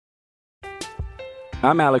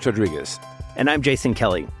I'm Alex Rodriguez. And I'm Jason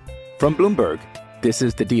Kelly. From Bloomberg, this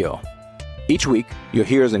is The Deal. Each week, you'll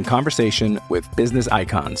hear us in conversation with business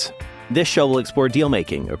icons. This show will explore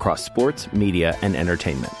deal-making across sports, media, and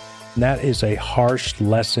entertainment. That is a harsh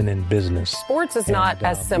lesson in business. Sports is not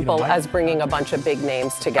as simple as bringing a bunch of big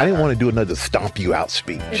names together. I didn't want to do another stomp you out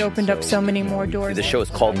speech. It opened up so many more doors. The show is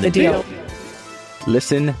called The Deal.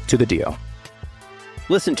 Listen to The Deal.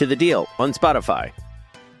 Listen to The Deal on Spotify.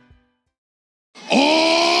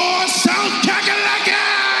 Oh, South Kakalaka!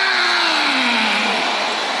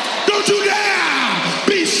 Don't you dare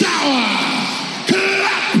be sour!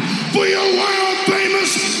 Clap for your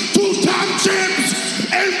world-famous two-time champs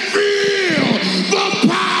and feel the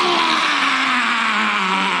power!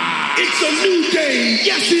 It's a new day,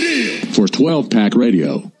 yes it is! For 12-Pack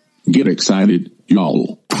Radio, get excited,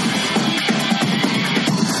 y'all.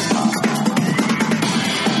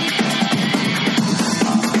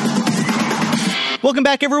 Welcome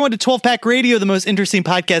back, everyone, to 12-Pack Radio, the most interesting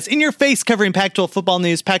podcast in your face, covering Pac-12 football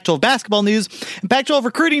news, Pac-12 basketball news, and Pac-12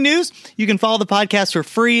 recruiting news. You can follow the podcast for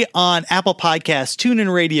free on Apple Podcasts,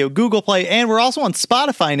 TuneIn Radio, Google Play, and we're also on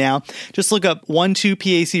Spotify now. Just look up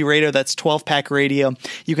 12PAC Radio. That's 12-Pack Radio.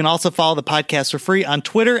 You can also follow the podcast for free on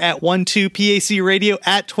Twitter at 12PAC Radio,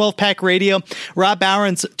 at 12-Pack Radio. Rob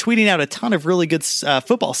Bowen's tweeting out a ton of really good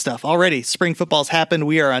football stuff already. Spring football's happened.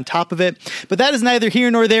 We are on top of it. But that is neither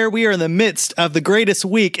here nor there. We are in the midst of the greatest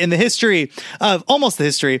week in the history of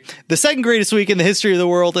the second greatest week in the history of the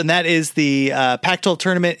world, and that is the Pac-12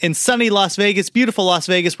 tournament in sunny Las Vegas, beautiful Las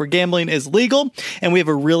Vegas, where gambling is legal. And we have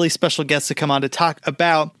a really special guest to come on to talk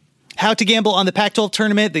about how to gamble on the Pac-12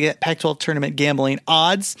 tournament, the Pac-12 tournament gambling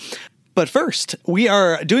odds. But first, we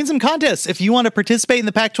are doing some contests. If you want to participate in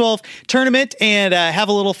the Pac-12 tournament and have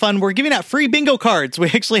a little fun, we're giving out free bingo cards. We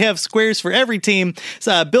actually have squares for every team.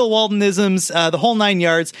 Bill Waltonisms, the whole 9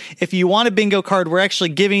 yards. If you want a bingo card, we're actually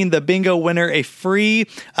giving the bingo winner a free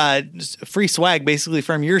swag, basically,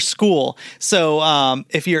 from your school. So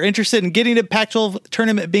if you're interested in getting a Pac-12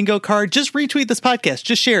 tournament bingo card, just retweet this podcast.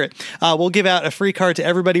 Just share it. We'll give out a free card to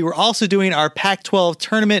everybody. We're also doing our Pac-12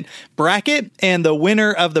 tournament bracket, and the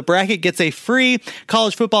winner of the bracket gets a free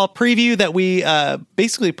college football preview that we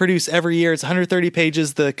basically produce every year. It's 130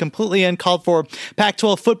 pages, the completely uncalled for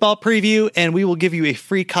Pac-12 football preview, and we will give you a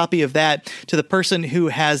free copy of that to the person who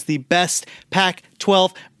has the best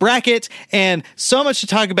Pac-12 bracket. And so much to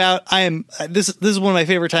talk about. This is one of my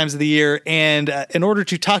favorite times of the year, and in order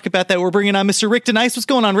to talk about that, we're bringing on Mr. Rick DeNice. What's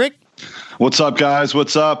going on, Rick? What's up, guys?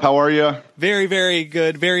 What's up? How are you? Very, very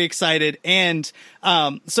good. Very excited. And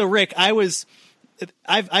so, Rick,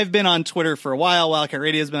 I've been on Twitter for a while. Wildcat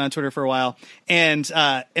Radio has been on Twitter for a while, and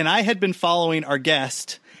I had been following our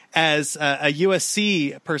guest as a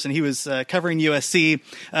USC person. He was covering USC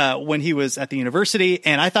when he was at the university,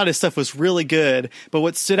 and I thought his stuff was really good. But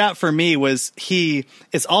what stood out for me was he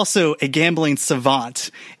is also a gambling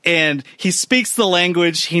savant, and he speaks the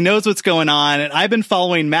language. He knows what's going on. And I've been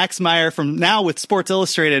following Max Meyer from now with Sports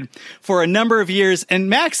Illustrated for a number of years. And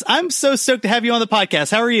Max, I'm so stoked to have you on the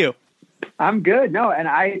podcast. How are you? I'm good. No, and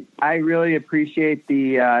I really appreciate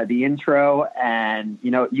the intro, and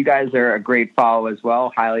you guys are a great follow as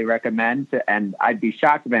well. Highly recommend. And I'd be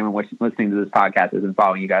shocked if anyone listening to this podcast isn't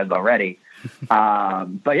following you guys already.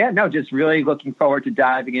 But yeah, no, just really looking forward to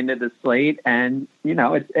diving into the slate. And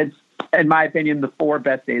it's in my opinion the 4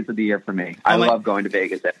 best days of the year for me. I love going to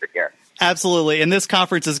Vegas every year. Absolutely. And this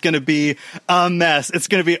conference is going to be a mess. It's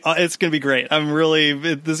going to be great. This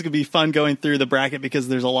is going to be fun going through the bracket because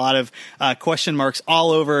there's a lot of question marks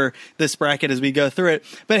all over this bracket as we go through it.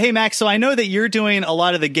 But hey, Max, so I know that you're doing a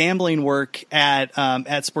lot of the gambling work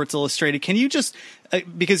at Sports Illustrated. Can you just,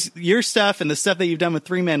 because your stuff and the stuff that you've done with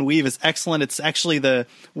Three Man Weave is excellent. It's actually the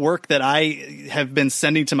work that I have been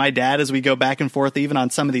sending to my dad as we go back and forth, even on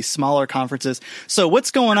some of these smaller conferences. So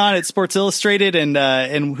what's going on at Sports Illustrated,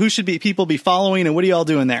 and who should people be following, and what are you all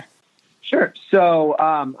doing there? Sure. So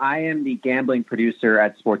I am the gambling producer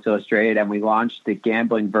at Sports Illustrated, and we launched the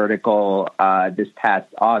gambling vertical this past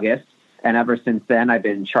August. And ever since then, I've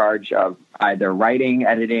been in charge of either writing,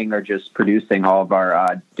 editing, or just producing all of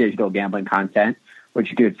our digital gambling content, which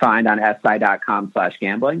you could find on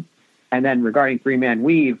si.com/gambling. And then regarding Three Man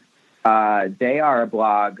Weave, they are a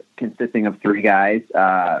blog consisting of 3 guys,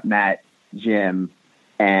 Matt, Jim,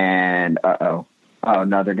 and oh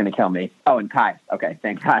no, they're going to kill me. Oh, and Kai. Okay,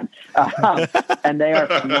 thank God. And they are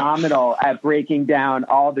phenomenal at breaking down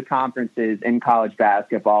all the conferences in college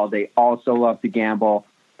basketball. They also love to gamble,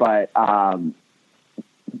 but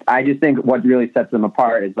I just think what really sets them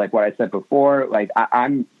apart is like what I said before.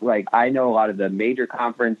 I know a lot of the major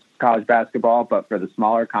conference college basketball, but for the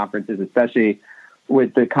smaller conferences, especially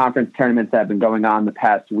with the conference tournaments that have been going on the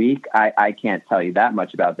past week, I can't tell you that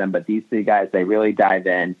much about them, but these three guys, they really dive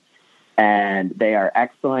in and they are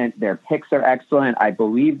excellent. Their picks are excellent. I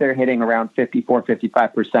believe they're hitting around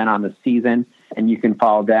 54-55% on the season, and you can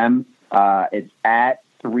follow them. It's at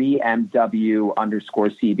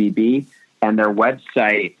 3MW_CBB, and their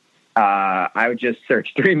website, I would just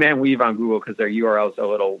search 3-Man Weave on Google because their URL is a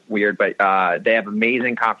little weird, but they have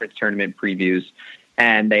amazing conference tournament previews.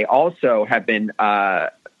 And they also have been,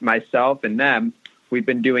 myself and them, we've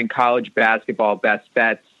been doing college basketball best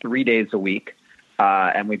bets 3 days a week.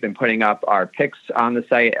 And we've been putting up our picks on the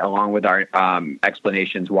site along with our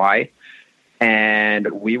explanations why.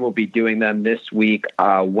 And we will be doing them this week,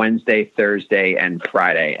 Wednesday, Thursday, and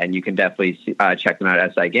Friday. And you can definitely check them out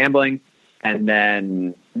at SI Gambling. And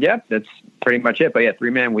then, yeah, that's pretty much it. But yeah,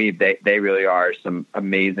 3-Man Weave, they really are some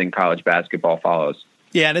amazing college basketball follows.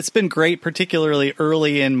 Yeah, and it's been great, particularly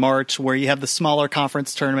early in March where you have the smaller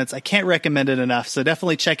conference tournaments. I can't recommend it enough. So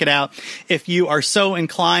definitely check it out if you are so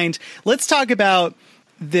inclined. Let's talk about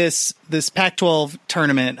this Pac-12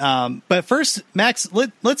 tournament. But first, Max,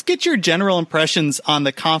 let's get your general impressions on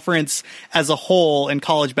the conference as a whole in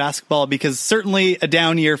college basketball, because certainly a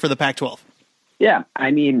down year for the Pac-12. Yeah,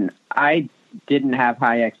 I mean, I didn't have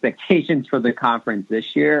high expectations for the conference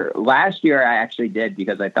this year. Last year, I actually did,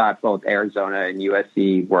 because I thought both Arizona and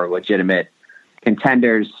USC were legitimate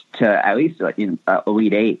contenders to at least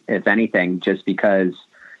Elite Eight, if anything, just because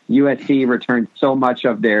USC returned so much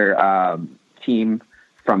of their team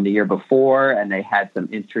from the year before, and they had some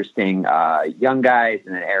interesting young guys.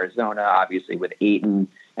 And then Arizona, obviously, with Ayton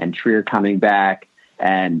and Trier coming back,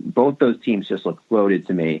 and both those teams just looked loaded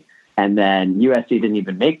to me. And then USC didn't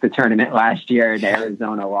even make the tournament last year, and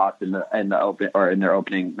Arizona lost in their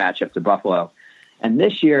opening matchup to Buffalo. And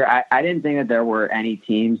this year, I didn't think that there were any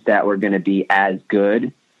teams that were going to be as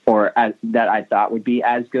good, or that I thought would be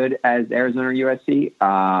as good as Arizona or USC.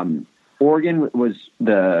 Oregon was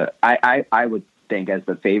I would think as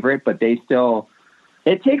the favorite, but they still.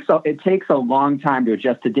 It takes a long time to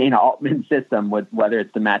adjust to Dana Altman's system, with whether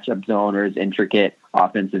it's the matchup zone or his intricate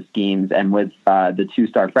offensive schemes, and with the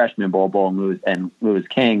two-star freshman Bol and Lewis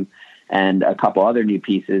King and a couple other new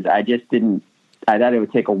pieces. I thought it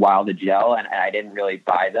would take a while to gel, and I didn't really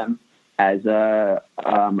buy them as a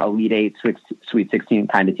Elite Eight, Sweet 16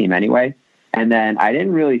 kind of team anyway. And then I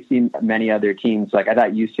didn't really see many other teams. Like, I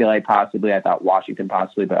thought UCLA possibly, I thought Washington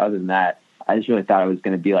possibly, but other than that, I just really thought it was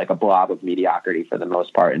going to be like a blob of mediocrity for the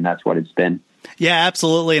most part, and that's what it's been. Yeah,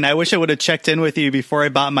 absolutely. And I wish I would have checked in with you before I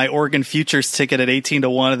bought my Oregon futures ticket at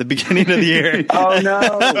 18-1 at the beginning of the year. Oh, no.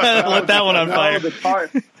 Let that one on fire.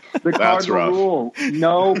 The cardinal rule: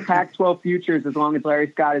 no Pac-12 futures as long as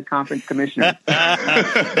Larry Scott is conference commissioner.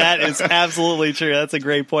 That is absolutely true. That's a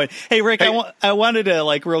great point. Hey, Rick, I wanted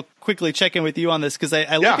to real quickly check in with you on this, because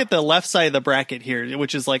I look at the left side of the bracket here,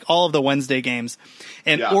 which is all of the Wednesday games,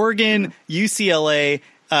 and Oregon, UCLA,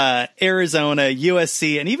 Arizona,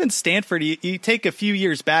 USC, and even Stanford. You take a few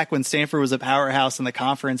years back when Stanford was a powerhouse in the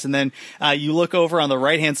conference, and then you look over on the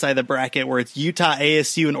right-hand side of the bracket where it's Utah,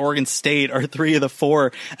 ASU, and Oregon State are three of the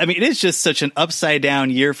four. I mean, it is just such an upside-down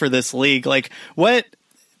year for this league. What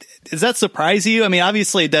does that surprise you? I mean,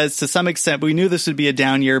 obviously it does to some extent. We knew this would be a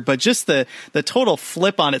down year, but just the total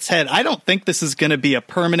flip on its head. I don't think this is going to be a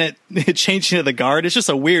permanent changing of the guard. It's just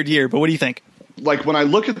a weird year, but what do you think? When I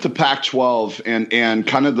look at the Pac-12 and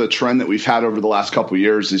kind of the trend that we've had over the last couple of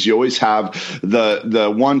years is you always have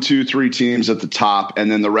the 1, 2, 3 teams at the top, and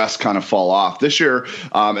then the rest kind of fall off. This year,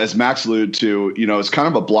 as Max alluded to, it's kind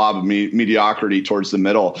of a blob of mediocrity towards the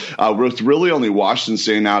middle, with really only Washington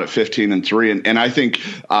staying out at 15-3. And I think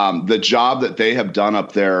the job that they have done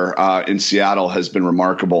up there in Seattle has been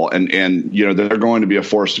remarkable. And they're going to be a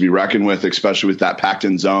force to be reckoned with, especially with that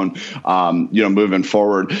packed-in zone, moving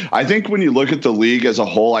forward. I think when you look at the league as a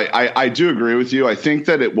whole, I do agree with you. I think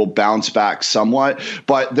that it will bounce back somewhat,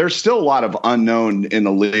 but there's still a lot of unknown in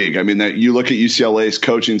the league. I mean, that you look at UCLA's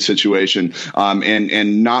coaching situation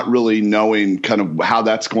and not really knowing kind of how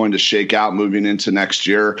that's going to shake out moving into next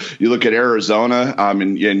year. You look at Arizona,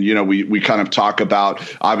 and we kind of talk about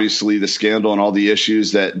obviously the scandal and all the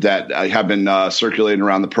issues that have been circulating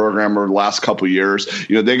around the program over the last couple of years.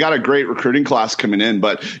 They got a great recruiting class coming in,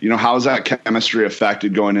 but how is that chemistry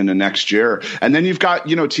affected going into next year? And then you've got,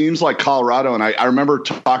 teams like Colorado. And I remember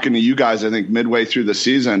talking to you guys, I think midway through the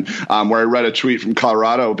season, where I read a tweet from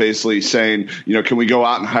Colorado basically saying, can we go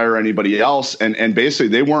out and hire anybody else? And basically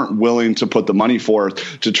they weren't willing to put the money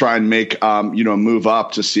forth to try and make, a move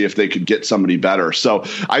up to see if they could get somebody better. So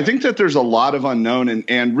I think that there's a lot of unknown.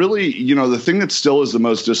 And really, the thing that still is the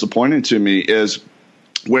most disappointing to me is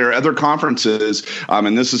where other conferences,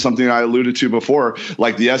 and this is something I alluded to before,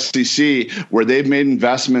 like the SEC, where they've made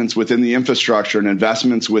investments within the infrastructure and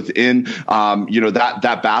investments within,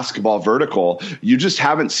 that basketball vertical. You just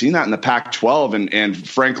haven't seen that in the Pac-12 and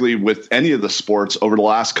frankly, with any of the sports over the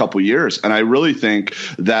last couple of years. And I really think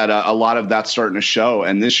that a lot of that's starting to show.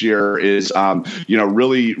 And this year is,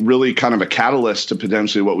 really, really kind of a catalyst to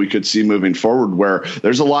potentially what we could see moving forward, where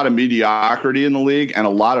there's a lot of mediocrity in the league and a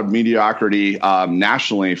lot of mediocrity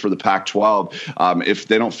nationally for the Pac-12 if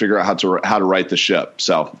they don't figure out how to right the ship.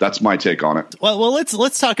 So that's my take on it. Well,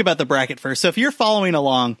 let's talk about the bracket first. So if you're following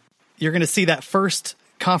along, you're going to see that first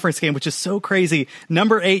conference game, which is so crazy.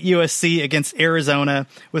 Number 8 USC against Arizona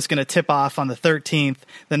was going to tip off on the 13th.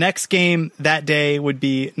 The next game that day would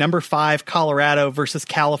be number 5 Colorado versus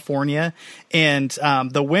California. And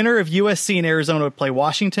the winner of USC and Arizona would play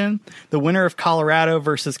Washington. The winner of Colorado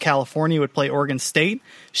versus California would play Oregon State.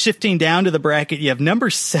 Shifting down to the bracket, you have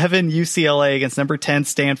number 7 UCLA against number 10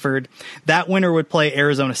 Stanford. That winner would play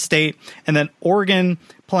Arizona State. And then Oregon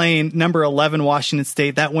playing number 11 Washington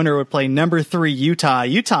State. That winner would play number 3 Utah.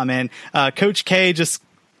 Utah, man, Coach K just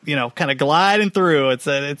kind of gliding through.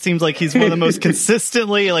 It seems like he's one of the most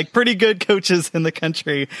consistently pretty good coaches in the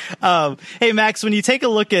country. Hey Max, when you take a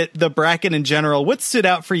look at the bracket in general, what stood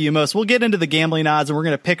out for you most? We'll get into the gambling odds and we're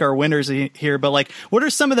going to pick our winners here, but what are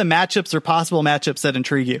some of the matchups or possible matchups that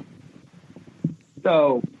intrigue you?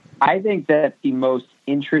 So I think that the most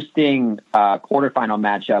interesting quarterfinal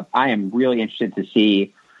matchup, I am really interested to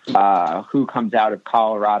see who comes out of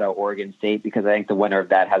Colorado, Oregon State, because I think the winner of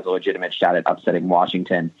that has a legitimate shot at upsetting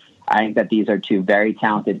Washington. I think that these are two very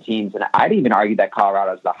talented teams, and I'd even argue that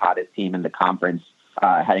Colorado is the hottest team in the conference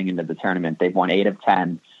heading into the tournament. They've won 8 of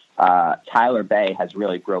 10. Tyler Bay has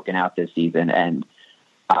really broken out this season, and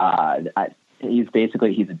he's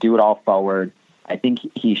a do-it-all forward. I think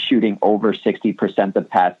he's shooting over 60% the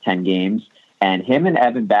past 10 games, and him and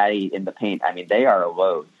Evan Batty in the paint, they are a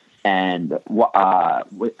load. And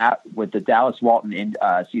with the Dallas Walton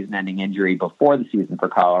season-ending injury before the season for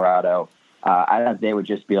Colorado, I thought they would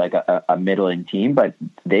just be like a middling team, but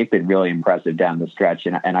they've been really impressive down the stretch.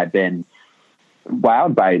 And I've been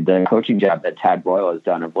wowed by the coaching job that Tad Boyle has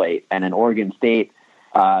done of late. And in Oregon State,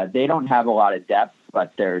 they don't have a lot of depth,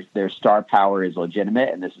 but their star power is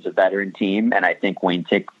legitimate, and this is a veteran team. And I think Wayne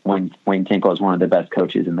Tinkle is one of the best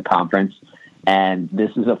coaches in the conference. And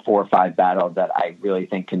this is a 4-5 battle that I really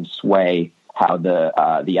think can sway how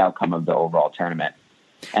the outcome of the overall tournament.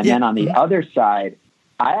 And then on the other side,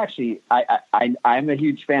 I'm a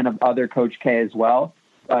huge fan of other Coach K as well,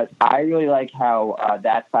 but I really like how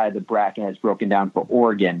that side of the bracket has broken down for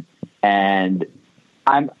Oregon. And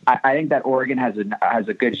I think that Oregon has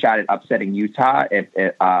a good shot at upsetting Utah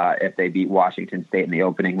if they beat Washington State in the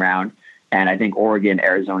opening round. And I think Oregon,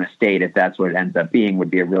 Arizona State, if that's what it ends up being, would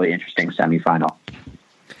be a really interesting semifinal.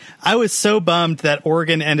 I was so bummed that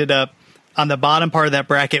Oregon ended up on the bottom part of that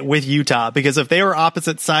bracket with Utah, because if they were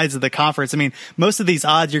opposite sides of the conference, most of these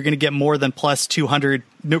odds you're going to get more than plus 200,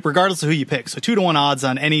 regardless of who you pick. So 2-1 odds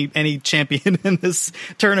on any champion in this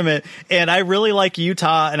tournament. And I really like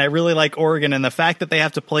Utah and I really like Oregon, and the fact that they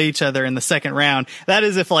have to play each other in the second round, that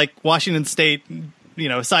is if Washington State,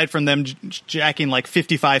 aside from them jacking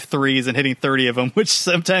 55 threes and hitting 30 of them, which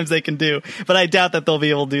sometimes they can do, but I doubt that they'll be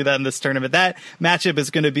able to do that in this tournament. That matchup that's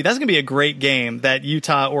going to be a great game, that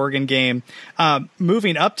Utah-Oregon game.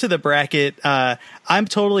 Moving up to the bracket, I'm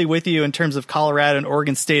totally with you in terms of Colorado and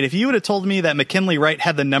Oregon State. If you would have told me that McKinley Wright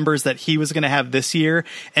had the numbers that he was going to have this year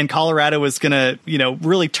and Colorado was going to,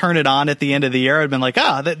 really turn it on at the end of the year, I'd been like,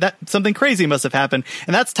 that something crazy must have happened.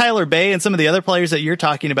 And that's Tyler Bay and some of the other players that you're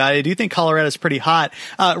talking about. I do think Colorado's pretty hot.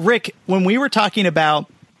 Rick, when we were talking about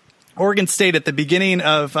Oregon State at the beginning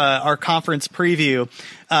of our conference preview,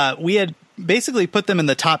 we had basically put them in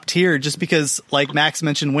the top tier just because, like Max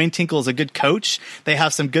mentioned, Wayne Tinkle is a good coach. They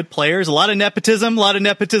have some good players, a lot of nepotism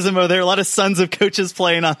over there, a lot of sons of coaches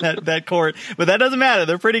playing on that court, but that doesn't matter.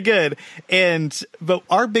 They're pretty good. But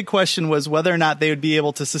our big question was whether or not they would be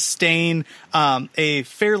able to sustain a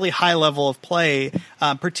fairly high level of play,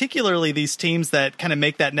 particularly these teams that kind of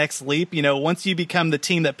make that next leap. Once you become the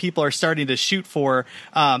team that people are starting to shoot for,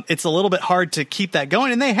 it's a little bit hard to keep that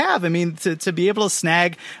going. And they have. To be able to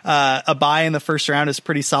snag a bye in the first round is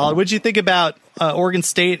pretty solid. What did you think about Oregon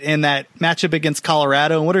State in that matchup against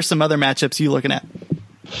Colorado? And what are some other matchups you looking at?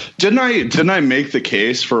 Didn't I make the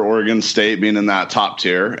case for Oregon State being in that top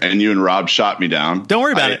tier, and you and Rob shot me down? Don't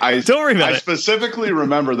worry about it. I specifically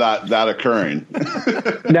remember that occurring.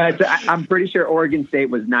 No, I'm pretty sure Oregon State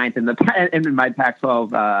was 9th in my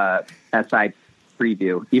Pac-12 SI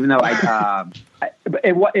preview, even though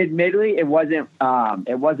admittedly it wasn't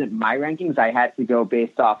my rankings. I had to go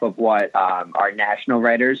based off of what our national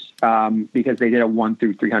writers, because they did a 1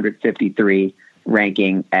 through 353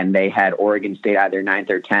 ranking, and they had Oregon State either 9th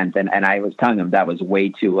or 10th, and I was telling them that was way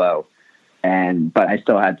too low, but I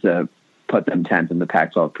still had to put them 10th in the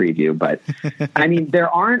Pac-12 preview. But I mean, there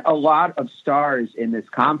aren't a lot of stars in this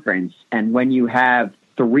conference, and when you have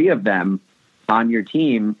 3 of them on your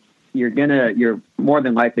team, you're more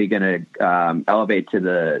than likely gonna elevate to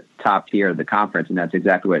the top tier of the conference, and that's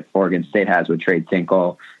exactly what Oregon State has with Trey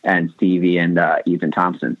Tinkle and Stevie and Ethan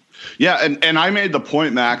Thompson. Yeah, and I made the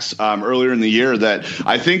point, Max, earlier in the year that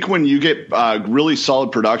I think when you get really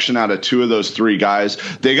solid production out of 2 of those 3 guys,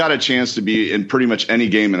 they got a chance to be in pretty much any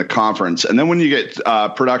game in the conference. And then when you get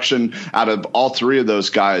production out of all 3 of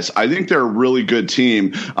those guys, I think they're a really good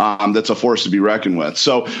team that's a force to be reckoned with.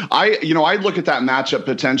 So I look at that matchup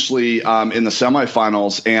potentially in the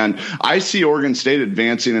semifinals, and I see Oregon State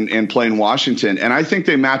advancing and playing Washington, and I think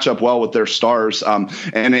they match up well with their stars.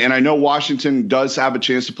 And I know Washington does have a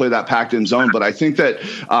chance to play that packed-in zone, but I think that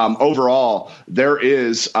overall there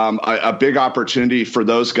is a big opportunity for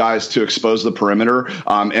those guys to expose the perimeter.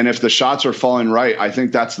 And if the shots are falling right, I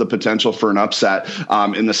think that's the potential for an upset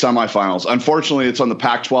in the semifinals. Unfortunately, it's on the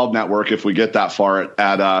Pac-12 network if we get that far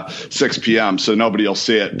at 6 p.m., so nobody will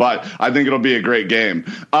see it. But I think it'll be a great game.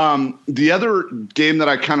 The other game that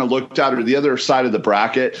I kind of looked at, or the other side of the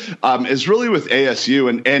bracket, is really with ASU.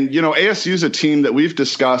 And ASU is a team that we've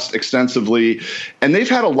discussed extensively, and they've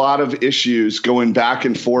had a lot of issues going back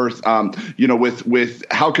and forth, with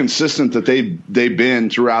how consistent that they've been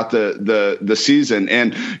throughout the season.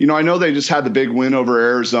 And, I know they just had the big win over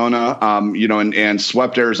Arizona, and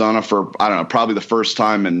swept Arizona for, I don't know, probably the first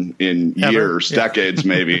time in years, decades,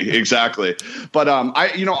 maybe. Exactly. But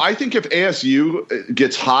I think if ASU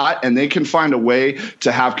gets hot and they can find a way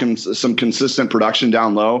to have some consistent production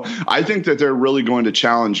down low, I think that they're really going to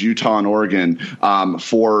challenge Utah and Oregon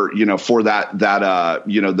for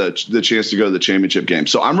the chance to go to the championship game.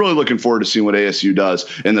 So I'm really looking forward to seeing what ASU does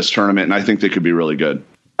in this tournament, and I think they could be really good.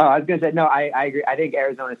 Oh, I was going to say, no, I agree. I think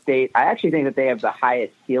Arizona State, I actually think that they have the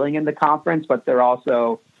highest ceiling in the conference, but they're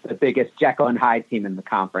also the biggest Jekyll and Hyde team in the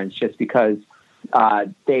conference, just because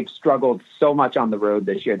they've struggled so much on the road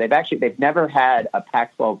this year. They've never had a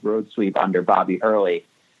Pac-12 road sweep under Bobby Hurley.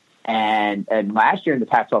 And last year in the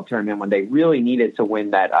Pac-12 tournament, when they really needed to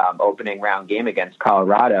win that opening round game against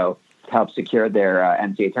Colorado to help secure their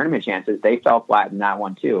NCAA tournament chances, they fell flat in that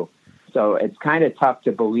one too. So it's kind of tough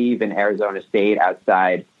to believe in Arizona State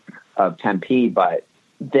outside of Tempe, but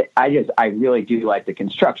I really do like the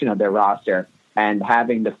construction of their roster, and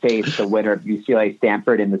having to face the winner of UCLA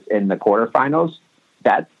Stanford in the quarterfinals.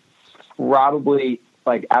 That's probably,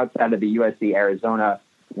 like, outside of the USC Arizona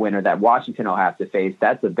winner that Washington will have to face.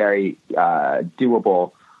 That's a very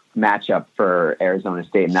doable matchup for Arizona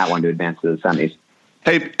State in that one to advance to the semis.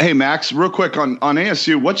 Hey, Max, real quick on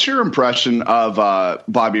ASU, what's your impression of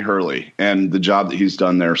Bobby Hurley and the job that he's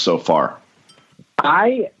done there so far?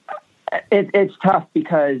 It's tough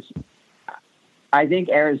because I think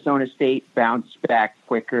Arizona State bounced back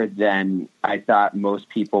quicker than I thought most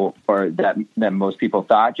people, or that most people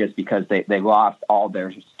thought, just because they lost all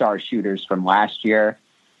their star shooters from last year.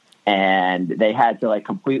 And they had to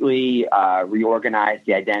completely reorganize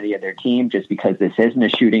the identity of their team, just because this isn't a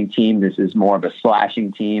shooting team. This is more of a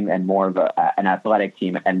slashing team and more of an athletic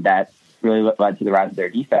team. And that really led to the rise of their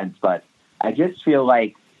defense. But I just feel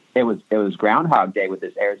like it was Groundhog Day with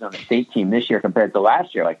this Arizona State team this year compared to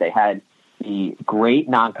last year. Like, they had the great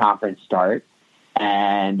non-conference start,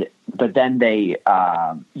 but then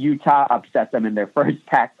Utah upset them in their first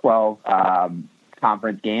Pac-12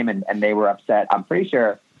 conference game, and they were upset. I'm pretty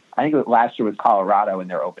sure, I think last year was Colorado in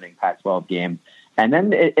their opening Pac-12 game. And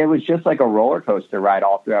then it was just like a roller coaster ride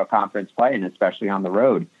all throughout conference play, and especially on the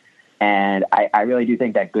road. And I really do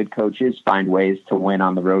think that good coaches find ways to win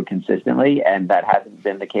on the road consistently, and that hasn't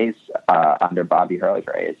been the case under Bobby Hurley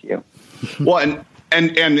for ASU. Well,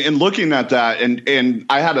 and in looking at that, and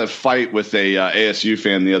I had a fight with a ASU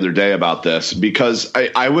fan the other day about this, because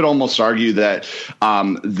I would almost argue that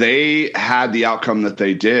they had the outcome that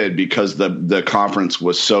they did because the conference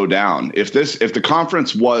was so down. If the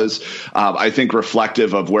conference was, I think,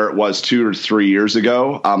 reflective of where it was 2 or 3 years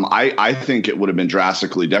ago, I think it would have been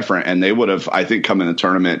drastically different, and they would have, I think, come in the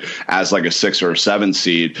tournament as like a 6 or 7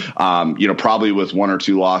 seed, probably with 1 or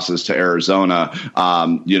 2 losses to Arizona,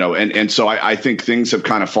 and so I think things have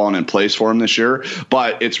kind of fallen in place for them this year,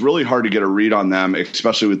 but it's really hard to get a read on them,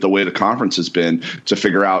 especially with the way the conference has been, to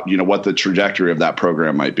figure out, what the trajectory of that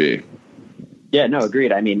program might be. Yeah, no,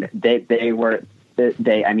 agreed. I mean, they were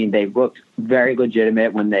they looked very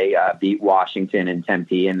legitimate when they beat Washington in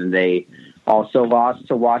Tempe, and then they also lost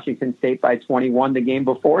to Washington State by 21 the game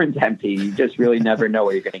before in Tempe. You just really never know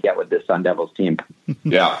what you're going to get with this Sun Devils team.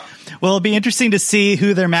 Yeah. Well, it'll be interesting to see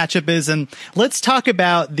who their matchup is. And let's talk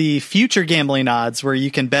about the future gambling odds where you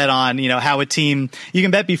can bet on, how a team, you can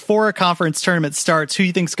bet before a conference tournament starts who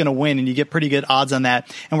you think is going to win, and you get pretty good odds on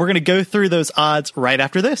that. And we're going to go through those odds right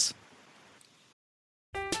after this.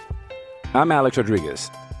 I'm Alex Rodriguez.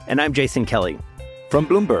 And I'm Jason Kelly. From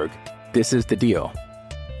Bloomberg, this is The Deal.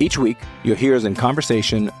 Each week, you'll hear us in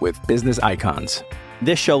conversation with business icons.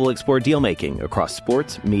 This show will explore deal-making across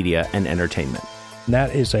sports, media, and entertainment.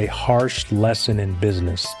 That is a harsh lesson in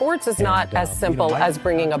business. Sports is not as simple as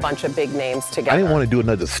bringing a bunch of big names together. I didn't want to do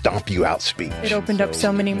another stomp you out speech. It opened up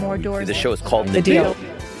so many more doors. The show is called The Deal.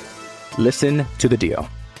 Listen to The Deal.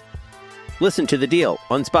 Listen to The Deal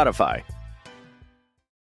on Spotify.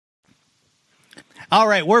 All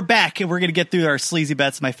right, we're back, and we're going to get through our sleazy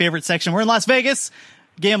bets, my favorite section. We're in Las Vegas.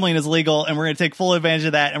 Gambling is legal, and we're going to take full advantage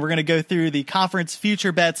of that, and we're going to go through the conference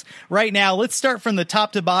future bets right now. Let's start from the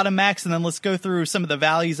top to bottom, Max, and then let's go through some of the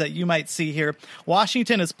values that you might see here.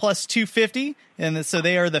 Washington is plus 250, and so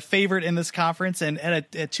they are the favorite in this conference, and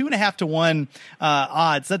at a 2.5 to 1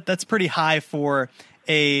 odds. That's pretty high for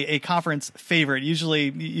a conference favorite. Usually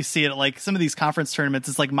you see it like some of these conference tournaments,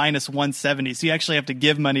 it's like minus 170. So you actually have to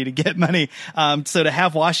give money to get money. So to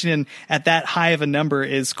have Washington at that high of a number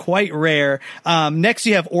is quite rare. Next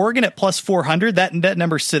you have Oregon at plus 400. That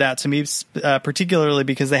number stood out to me, particularly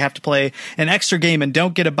because they have to play an extra game and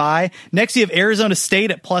don't get a bye. Next you have Arizona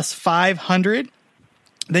State at plus 500.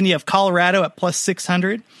 Then you have Colorado at plus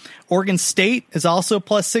 600. Oregon State is also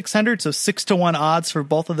plus 600, so 6 to 1 odds for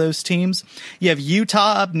both of those teams. You have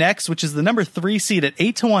Utah up next, which is the number 3 seed at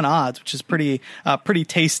 8 to 1 odds, which is pretty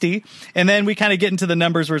tasty. And then we kind of get into the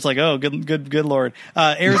numbers where it's like, oh, good Lord.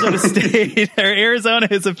 Arizona State, or Arizona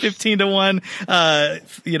is a 15 to 1.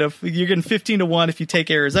 You're getting 15 to 1 if you take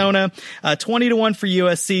Arizona, 20 to 1 for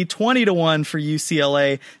USC, 20 to 1 for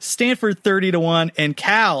UCLA, Stanford 30 to 1, and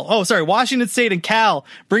Washington State and Cal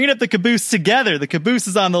bringing up the caboose together. The caboose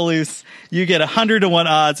is on the loose. You get 100 to 1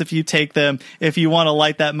 odds if you take them. If you want to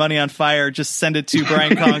light that money on fire, just send it to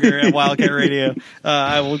Brian Conger at Wildcat Radio.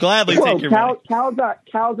 I will gladly take your money.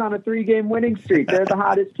 Cal's on a 3-game winning streak. They're the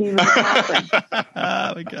hottest team in the conference.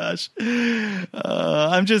 Oh my gosh.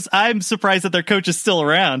 I'm surprised that their coach is still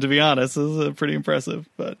around, to be honest. This is pretty impressive.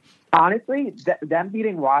 But honestly, them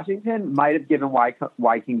beating Washington might have given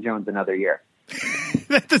King Jones another year.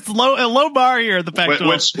 That's a low bar here at the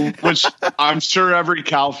Pac-12. Which I'm sure every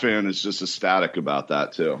Cal fan is just ecstatic about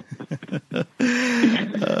that too.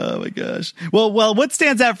 Oh my gosh. Well, what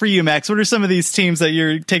stands out for you, Max? What are some of these teams that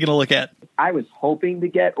you're taking a look at? I was hoping to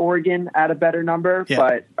get Oregon at a better number,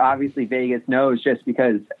 but obviously Vegas knows just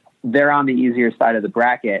because they're on the easier side of the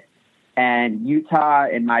bracket. And Utah,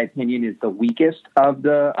 in my opinion, is the weakest of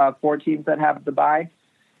the 4 teams that have the bye.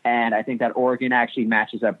 And I think that Oregon actually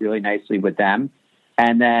matches up really nicely with them.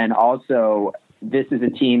 And then also, this is a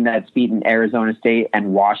team that's beaten Arizona State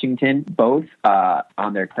and Washington, both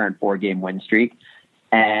on their current 4-game win streak.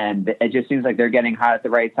 And it just seems like they're getting hot at the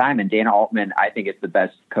right time. And Dana Altman, I think, is the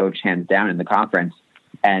best coach hands down in the conference.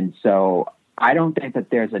 And so I don't think that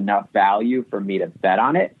there's enough value for me to bet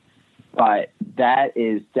on it. But that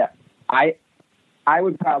is I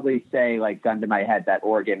would probably say, like, gun to my head, that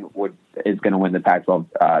Oregon is going to win the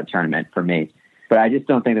Pac-12 tournament for me. But I just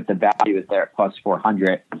don't think that the value is there at plus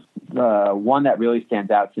 400. The one that really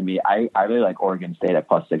stands out to me, I really like Oregon State at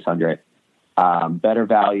plus 600. Better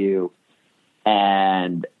value.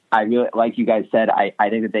 And I really, like you guys said, I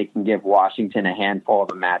think that they can give Washington a handful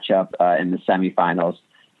of a matchup in the semifinals.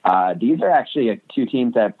 These are actually 2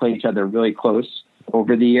 teams that have played each other really close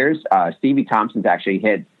over the years. Stevie Thompson's actually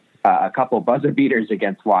hit a couple buzzer beaters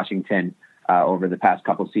against Washington over the past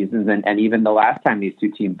couple seasons. And even the last time these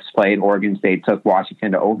 2 teams played, Oregon State took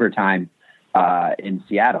Washington to overtime in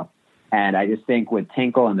Seattle. And I just think with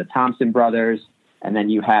Tinkle and the Thompson brothers, and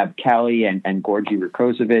then you have Kelly and Gorgi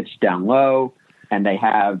Rakocevic down low, and they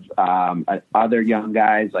have other young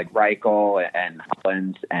guys like Reichel and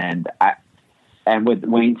Hollins. And with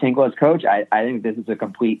Wayne Tinkle as coach, I think this is a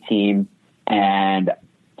complete team. And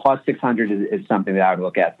plus 600 is something that I would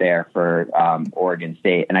look at there for Oregon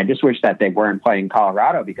State. And I just wish that they weren't playing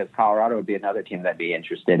Colorado, because Colorado would be another team that I'd be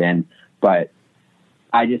interested in. But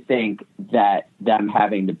I just think that them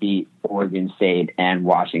having to beat Oregon State and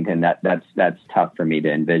Washington, that's tough for me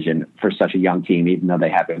to envision for such a young team, even though they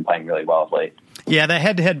have been playing really well of late. Yeah, the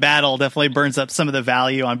head-to-head battle definitely burns up some of the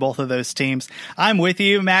value on both of those teams. I'm with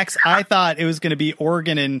you, Max. I thought it was going to be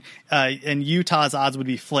Oregon and Utah's odds would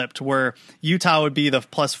be flipped, where Utah would be the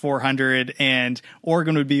plus 400 and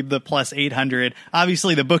Oregon would be the plus 800.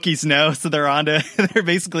 Obviously, the bookies know, so they're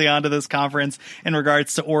basically onto this conference in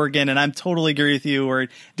regards to Oregon. And I'm totally agree with you. Where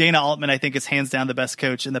Dana Altman, I think, is hands down the best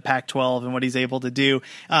coach in the Pac-12 and what he's able to do.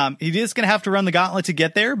 He is going to have to run the gauntlet to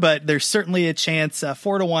get there, but there's certainly a chance.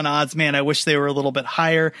 4-1 odds, man. I wish they were a little bit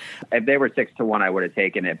higher. If they were 6-1, I would have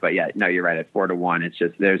taken it. But yeah, no, you're right. At 4-1, it's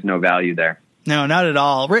just there's no value there. No, not at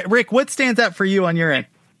all. Rick, what stands out for you on your end?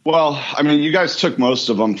 Well, I mean, you guys took most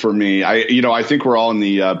of them for me. I think we're all in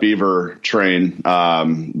the Beaver train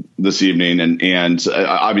this evening, and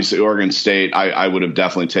obviously Oregon State, I would have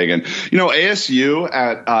definitely taken. ASU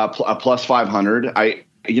at a plus 500.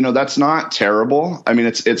 That's not terrible. I mean,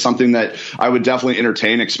 it's something that I would definitely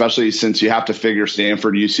entertain, especially since you have to figure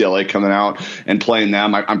Stanford, UCLA coming out and playing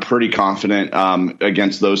them. I'm pretty confident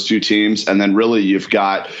against those two teams. And then really you've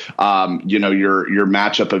got, your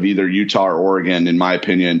matchup of either Utah or Oregon, in my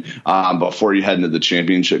opinion, before you head into the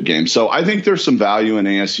championship game. So I think there's some value in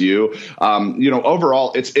ASU.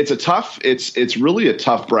 Overall, it's really a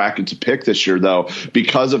tough bracket to pick this year, though,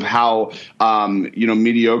 because of how,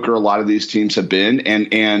 mediocre a lot of these teams have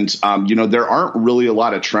been. And there aren't really a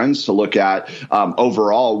lot of trends to look at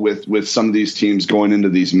overall with some of these teams going into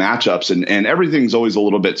these matchups, and everything's always a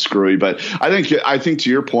little bit screwy. But I think to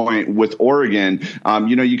your point with Oregon,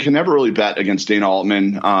 you can never really bet against Dana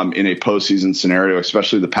Altman in a postseason scenario,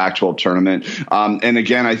 especially the Pac-12 tournament. And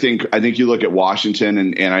again, I think you look at Washington,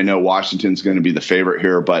 and I know Washington's going to be the favorite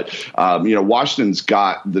here, but Washington's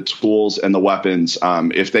got the tools and the weapons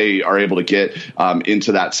if they are able to get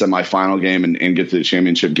into that semifinal game and get to the championship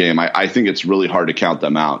game. I think it's really hard to count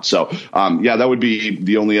them out. So, that would be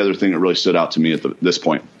the only other thing that really stood out to me at this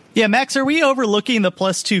point. Yeah, Max, are we overlooking the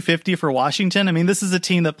plus 250 for Washington? I mean, this is a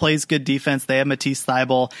team that plays good defense. They have Matisse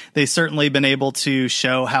Thybulle. They've certainly been able to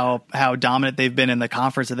show how dominant they've been in the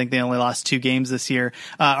conference. I think they only lost 2 games this year.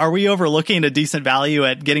 Are we overlooking a decent value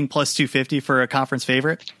at getting plus 250 for a conference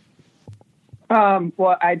favorite?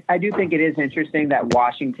 Well, I do think it is interesting that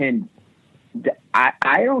Washington,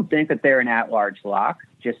 I don't think that they're an at-large lock,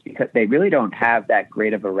 just because they really don't have that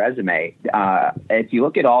great of a resume. If you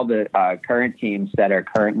look at all the current teams that are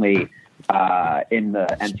currently in the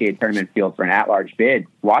NCAA tournament field for an at-large bid,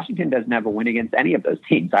 Washington doesn't have a win against any of those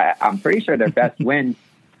teams. I'm pretty sure their best wins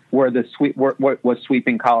was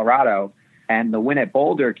sweeping Colorado, and the win at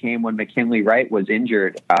Boulder came when McKinley Wright was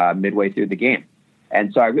injured midway through the game.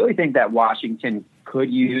 And so I really think that Washington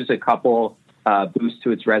could use a couple boosts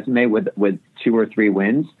to its resume with 2 or 3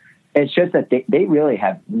 wins. It's just that they really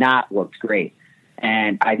have not looked great.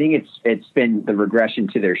 And I think it's been the regression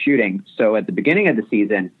to their shooting. So at the beginning of the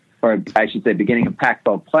season, or I should say beginning of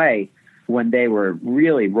Pac-12 play, when they were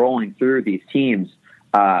really rolling through these teams,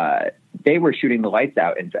 they were shooting the lights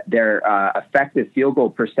out. And their effective field goal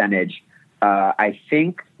percentage, I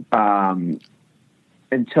think until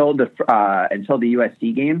the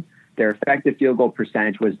USC game, their effective field goal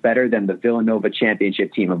percentage was better than the Villanova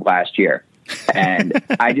championship team of last year. And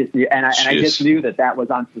I just knew that was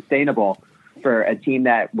unsustainable for a team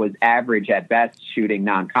that was average at best shooting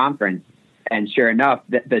non-conference. And sure enough,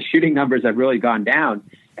 the shooting numbers have really gone down.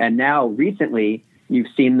 And now recently you've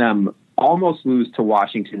seen them almost lose to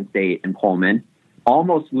Washington State and Pullman,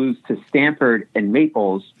 almost lose to Stanford and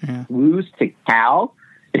Maples, lose to Cal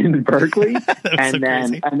in Berkeley, and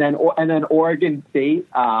then Oregon State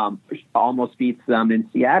almost beats them in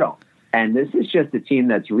Seattle. And this is just a team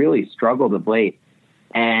that's really struggled of late.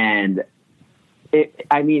 And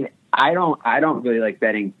I don't really like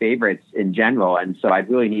betting favorites in general. And so I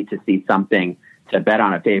really need to see something to bet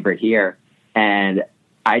on a favorite here. And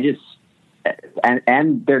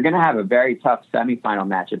and they're going to have a very tough semifinal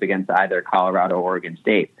matchup against either Colorado or Oregon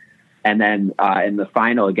State. And then in the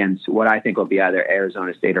final against what I think will be either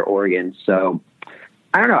Arizona State or Oregon. So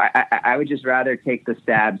I don't know. I would just rather take the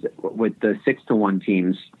stabs with the 6-1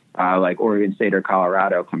 teams like Oregon State or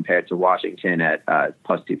Colorado compared to Washington at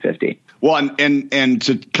plus 250. Well, and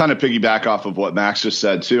to kind of piggyback off of what Max just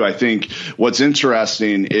said too, I think what's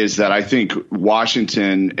interesting is that I think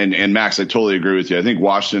Washington and Max, I totally agree with you. I think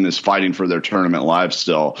Washington is fighting for their tournament lives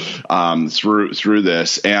still through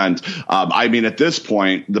this. And at this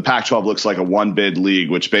point, the Pac-12 looks like a one-bid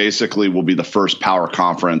league, which basically will be the first power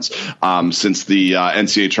conference since the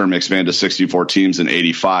NCAA tournament expanded to 64 teams in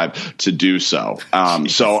 '85 to do so.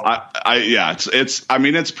 So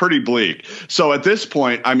it's pretty bleak. So at this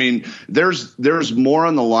point, I mean, there's more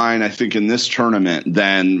on the line, I think, in this tournament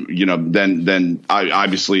than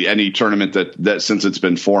obviously any tournament that since it's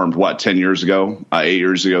been formed, 10 years ago, 8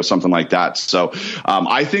 years ago, something like that. So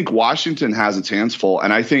I think Washington has its hands full,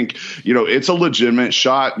 and I think, it's a legitimate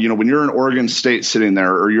shot. When you're an Oregon State sitting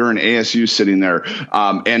there, or you're an ASU sitting there,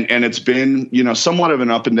 and it's been, somewhat of an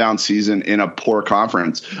up and down season in a poor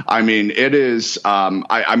conference. I mean, it is.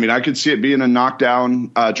 I could see it being a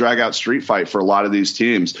knockdown, drag out street fight for a lot of these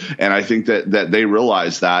teams, and I think that they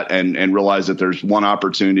realize that and realize that there's one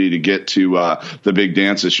opportunity to get to the big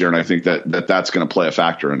dance this year, and I think that's going to play a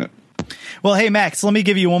factor in it. Well, hey, Max, let me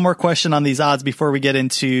give you one more question on these odds before we get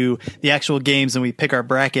into the actual games and we pick our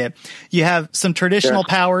bracket. You have some traditional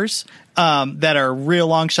powers that are real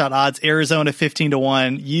long shot odds. Arizona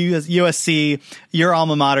 15-1, USC, your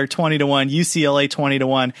alma mater 20-1, UCLA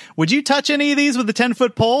 20-1. Would you touch any of these with a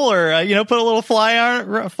 10-foot pole, or put a little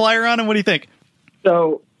flyer on them? What do you think?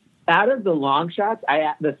 So, out of the long shots,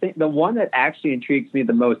 the one that actually intrigues me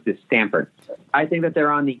the most is Stanford. I think that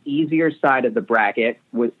they're on the easier side of the bracket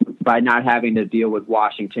by not having to deal with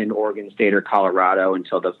Washington, Oregon State, or Colorado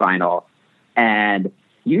until the final. And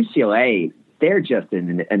UCLA, they're just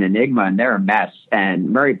an enigma, and they're a mess.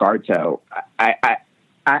 And Murray Bartow,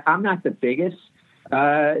 I'm not the biggest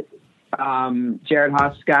Jared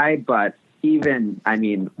Haas guy, but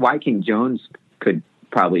Wyking Jones could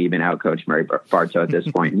probably even outcoach Murray Bartow at this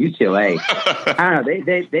point. UCLA, I don't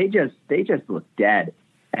know, they just look dead.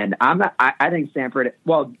 And I think Stanford,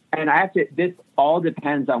 this all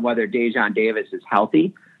depends on whether Dejon Davis is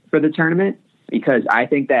healthy for the tournament, because I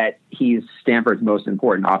think that he's Stanford's most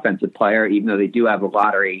important offensive player, even though they do have a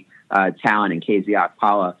lottery talent in KZ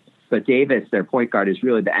Okpala. But Davis, their point guard, is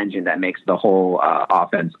really the engine that makes the whole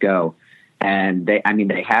offense go. And they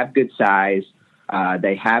have good size.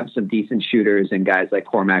 They have some decent shooters and guys like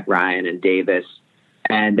Cormac Ryan and Davis.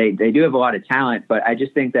 And they do have a lot of talent, but I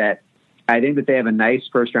think that they have a nice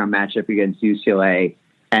first round matchup against UCLA.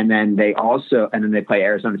 And then they play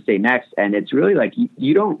Arizona State next. And it's really like,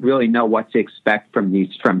 you don't really know what to expect from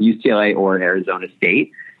UCLA or Arizona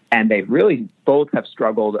State. And they really both have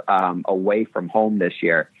struggled away from home this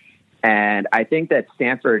year. And I think that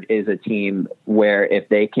Stanford is a team where if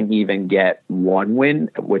they can even get one win,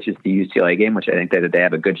 which is the UCLA game, which I think that they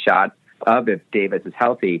have a good shot of if Davis is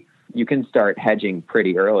healthy, you can start hedging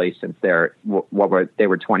pretty early, since they were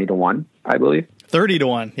 20-1, I believe.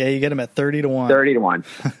 30-1. Yeah, you get them at 30-1.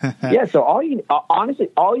 30-1. Yeah. So all you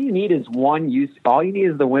need is all you need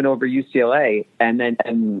is the win over UCLA,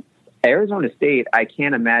 and Arizona State, I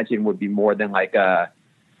can't imagine would be more than like a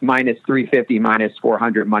minus 350, minus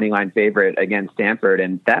 400 money line favorite against Stanford,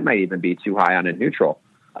 and that might even be too high on a neutral.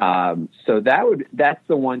 So that's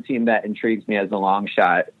the one team that intrigues me as a long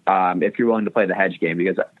shot, if you're willing to play the hedge game,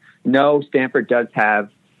 because no, Stanford doesn't have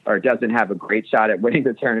a great shot at winning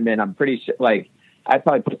the tournament. I'm pretty sure, I'd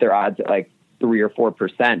probably put their odds at 3 or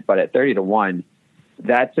 4%, but at 30-1,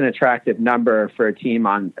 that's an attractive number for a team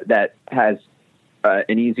that has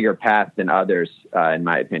an easier path than others, in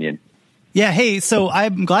my opinion. Yeah. Hey, so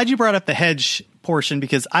I'm glad you brought up the hedge portion,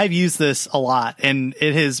 because I've used this a lot and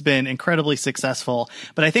it has been incredibly successful.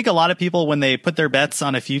 But I think a lot of people, when they put their bets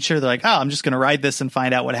on a future, they're like, oh, I'm just going to ride this and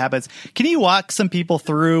find out what happens. Can you walk some people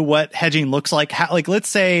through what hedging looks like? How, let's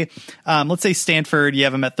say Stanford, you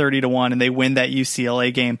have them at 30-1 and they win that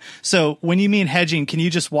UCLA game. So when you mean hedging, can you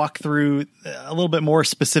just walk through a little bit more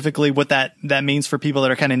specifically what that means for people that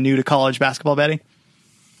are kind of new to college basketball betting?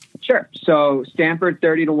 Sure. So Stanford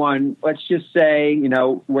 30-1, let's just say,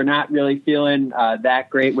 we're not really feeling that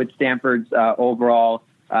great with Stanford's overall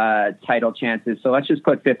title chances. So let's just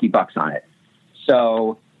put $50 on it.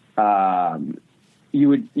 So you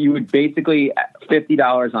would basically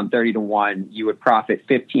 $50 on 30-1, you would profit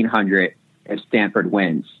 $1,500 if Stanford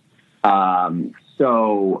wins.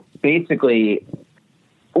 So basically,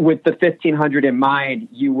 with the $1,500 in mind,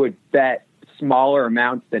 you would bet smaller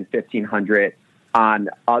amounts than $1,500 on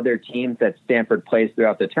other teams that Stanford plays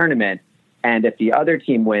throughout the tournament. And if the other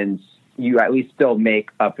team wins, you at least still make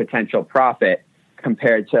a potential profit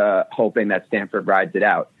compared to hoping that Stanford rides it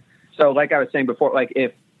out. So like I was saying before,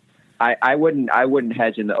 if I wouldn't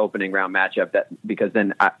hedge in the opening round matchup, because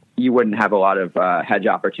then you wouldn't have a lot of hedge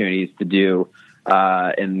opportunities to do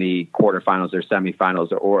in the quarterfinals or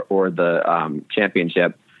semifinals or the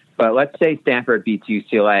championship. But let's say Stanford beats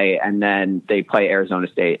UCLA and then they play Arizona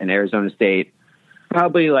State, and Arizona State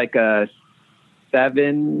probably like a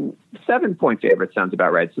 7-point favorite sounds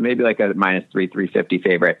about right. So maybe like a minus 350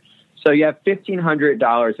 favorite. So you have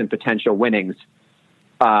 $1,500 in potential winnings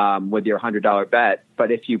with your $100 bet. But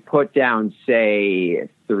if you put down, say,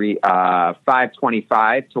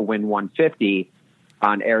 525 to win 150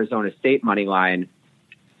 on Arizona State money line.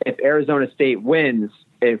 If Arizona State wins,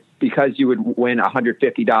 because you would win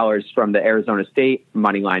 $150 from the Arizona State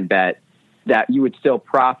money line bet, that you would still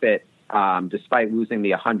profit despite losing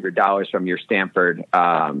the $100 from your Stanford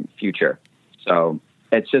future. So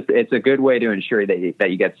it's a good way to ensure that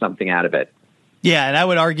you get something out of it. Yeah, and I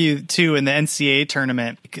would argue, too, in the NCAA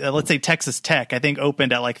tournament, let's say Texas Tech, I think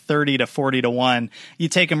opened at like 30 to 40 to 1. You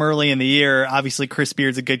take them early in the year. Obviously, Chris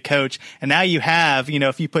Beard's a good coach. And now you have,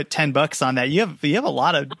 if you put $10 on that, you have a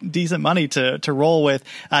lot of decent money to roll with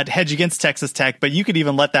to hedge against Texas Tech. But you could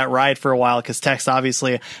even let that ride for a while because Tech's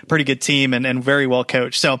obviously a pretty good team and very well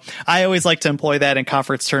coached. So I always like to employ that in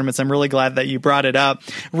conference tournaments. I'm really glad that you brought it up.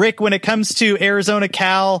 Rick, when it comes to Arizona.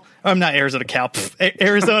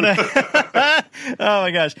 Oh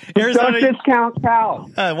my gosh, Arizona! Don't discount Cal.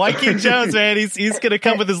 Wyking Jones, man, he's going to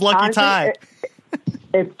come with his lucky tie.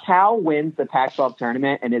 If Cal wins the Pac-12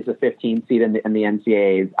 tournament and is a 15 seed in the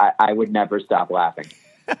NCAAs, I would never stop laughing.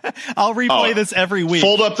 I'll replay this every week.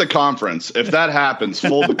 Fold up the conference. If that happens,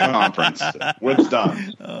 fold the conference. What's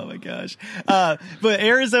done? Oh my gosh! But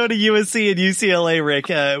Arizona, USC, and UCLA, Rick,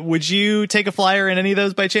 would you take a flyer in any of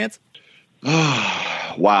those by chance?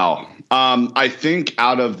 Wow. I think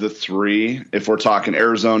out of the three, if we're talking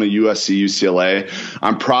Arizona, USC, UCLA,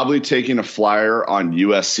 I'm probably taking a flyer on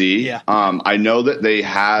USC. Yeah. I know that they've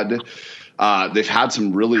had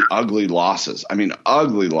some really ugly losses. I mean,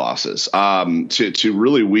 ugly losses to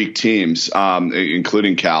really weak teams,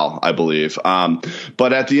 including Cal, I believe.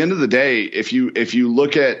 But at the end of the day, if you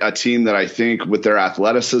look at a team that I think with their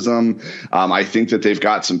athleticism, I think that they've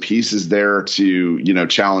got some pieces there to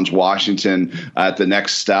challenge Washington at the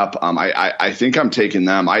next step. I think I'm taking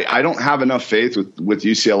them. I don't have enough faith with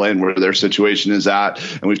UCLA and where their situation is at,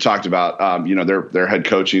 and we've talked about their head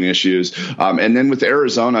coaching issues. And then with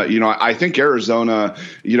Arizona, I think Arizona,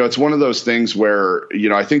 it's one of those things where,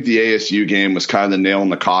 I think the ASU game was kind of the nail in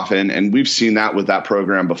the coffin. And we've seen that with that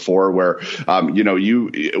program before where,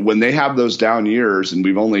 when they have those down years, and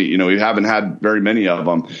we haven't had very many of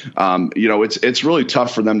them, it's really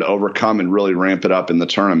tough for them to overcome and really ramp it up in the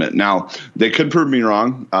tournament. Now, they could prove me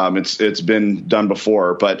wrong. It's been done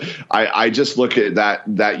before, but I just look at that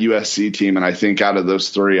USC team, and I think out of those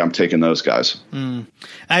three, I'm taking those guys.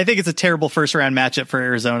 I think it's a terrible first round matchup for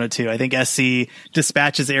Arizona too. I think SC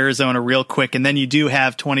dispatches Arizona real quick, and then you do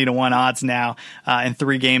have 20 to 1 odds now in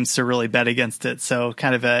 3 games to really bet against it. So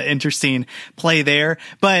kind of an interesting play there.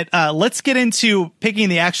 But let's get into picking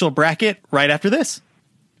the actual bracket right after this.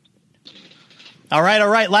 All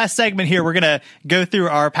right. Last segment here. We're going to go through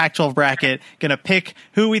our Pac-12 bracket, going to pick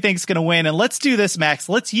who we think is going to win. And let's do this, Max.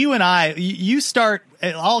 You start.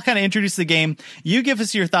 I'll kind of introduce the game. You give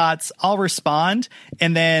us your thoughts. I'll respond.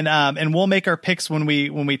 And then, and we'll make our picks when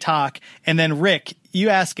we talk. And then Rick, you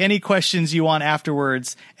ask any questions you want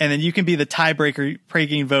afterwards. And then you can be the tiebreaker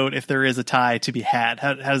breaking vote if there is a tie to be had.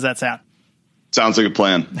 How does that sound? Sounds like a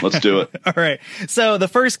plan. Let's do it. All right. So the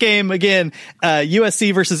first game, again,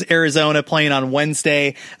 USC versus Arizona playing on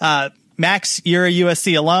Wednesday. Max, you're a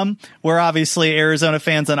USC alum. We're obviously Arizona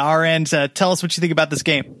fans on our end. Tell us what you think about this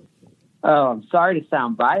game. Oh, I'm sorry to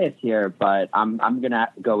sound biased here, but I'm going to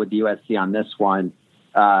go with USC on this one.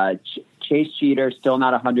 Chase Jeter, still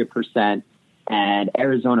not 100%. And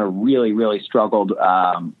Arizona really, really struggled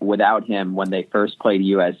without him when they first played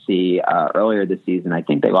USC earlier this season. I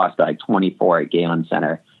think they lost by 24 at Galen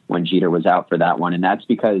Center when Jeter was out for that one. And that's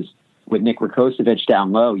because with Nick Rakocevic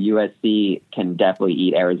down low, USC can definitely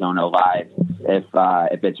eat Arizona alive if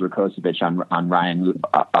it's Rakocevic on Ryan,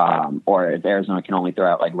 or if Arizona can only throw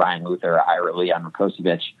out like Ryan Luther or Ira Lee on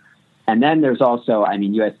Rakocevic. And then there's also,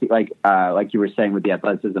 USC, like you were saying with the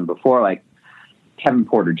athleticism before, like Kevin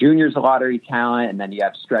Porter Jr. is a lottery talent, and then you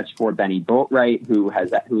have stretch for Benny Boatwright, who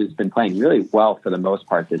has been playing really well for the most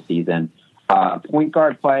part this season. Point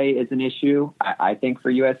guard play is an issue, I think,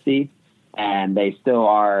 for USC, and they still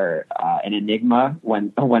are an enigma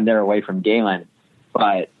when they're away from Galen.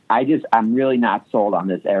 But I'm really not sold on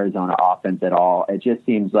this Arizona offense at all. It just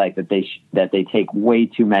seems like that they take way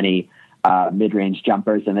too many mid-range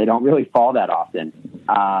jumpers, and they don't really fall that often.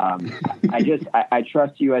 I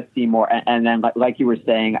trust USC more. And then, like you were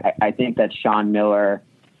saying, I think that Sean Miller,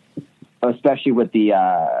 especially with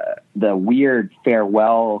the weird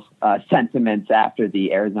farewell sentiments after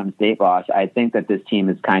the Arizona State loss, I think that this team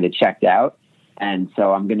is kind of checked out. And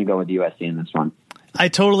so I'm going to go with USC in this one. I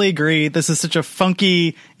totally agree. This is such a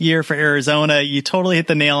funky year for Arizona. You totally hit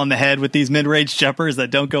the nail on the head with these mid-range jumpers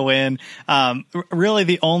that don't go in. Really,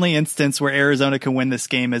 the only instance where Arizona can win this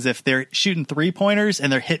game is if they're shooting 3-pointers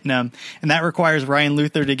and they're hitting them. And that requires Ryan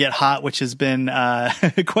Luther to get hot, which has been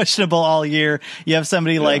questionable all year. You have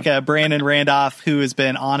somebody like Brandon Randolph who has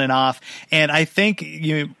been on and off. And I think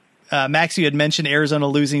Max, you had mentioned Arizona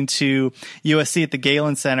losing to USC at the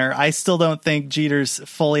Galen Center. I still don't think Jeter's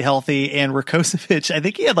fully healthy, and Rakocevic, I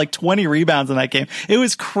think he had like 20 rebounds in that game. It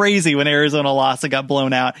was crazy when Arizona lost and got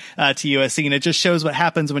blown out to USC, and it just shows what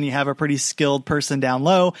happens when you have a pretty skilled person down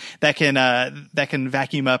low that can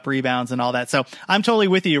vacuum up rebounds and all that. So I'm totally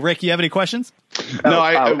with you. Rick, you have any questions?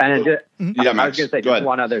 I was going to say just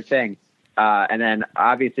one other thing. And then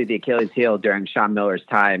obviously the Achilles heel during Sean Miller's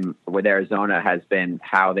time with Arizona has been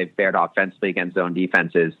how they've fared offensively against zone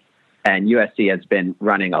defenses. And USC has been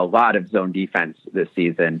running a lot of zone defense this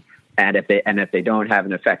season. And if they don't have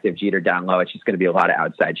an effective Jeter down low, it's just going to be a lot of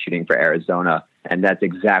outside shooting for Arizona. And that's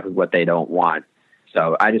exactly what they don't want.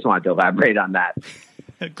 So I just wanted to elaborate on that.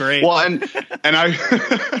 Great. Well, and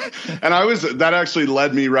I was, that actually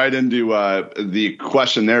led me right into the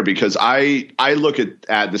question there, because I look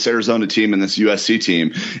at this Arizona team and this USC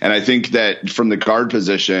team, and I think that from the guard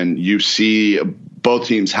position, you see both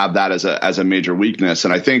teams have that as a major weakness.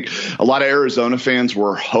 And I think a lot of Arizona fans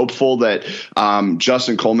were hopeful that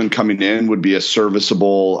Justin Coleman coming in would be a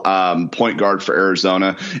serviceable point guard for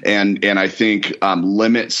Arizona, and I think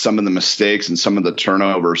limit some of the mistakes and some of the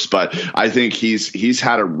turnovers. But I think he's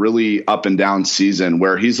had a really up and down season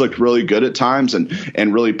where he's looked really good at times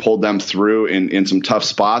and really pulled them through in some tough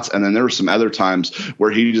spots. And then there were some other times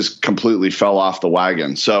where he just completely fell off the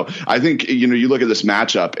wagon. So I think, you look at this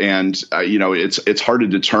matchup and, it's hard to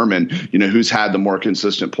determine, who's had the more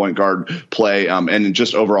consistent point guard play and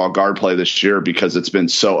just overall guard play this year, because it's been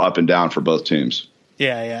so up and down for both teams.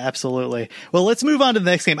 Yeah, absolutely. Well, let's move on to the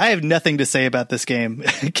next game. I have nothing to say about this game.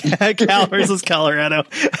 Cal versus Colorado.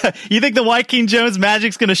 You think the Joaquin Jones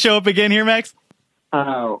Magic's going to show up again here, Max?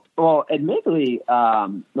 Oh, well, admittedly,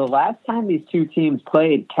 the last time these two teams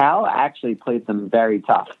played, Cal actually played them very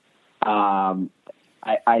tough.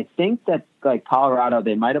 I think that like Colorado,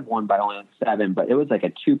 they might have won by only 7, but it was like a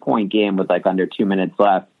 2-point game with like under 2 minutes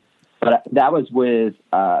left. But that was with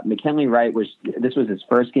McKinley Wright, this was his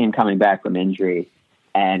first game coming back from injury.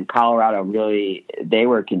 And Colorado really, they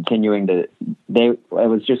were continuing it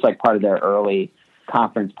was just like part of their early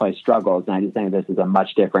conference play struggles. And I just think this is a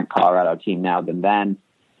much different Colorado team now than then.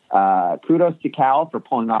 Kudos to Cal for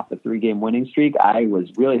pulling off the 3-game winning streak. I was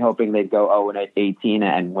really hoping they'd go 0-18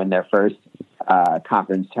 and win their first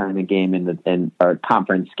conference tournament game or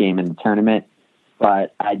conference game in the tournament.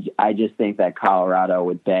 But I just think that Colorado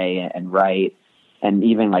with Bay and Wright and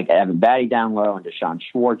even like Evan Batty down low and Deshaun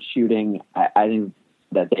Schwartz shooting, I think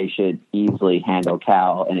that they should easily handle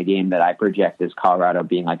Cal in a game that I project as Colorado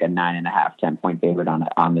being like a 9.5, 10-point favorite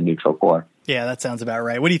on the neutral court. Yeah, that sounds about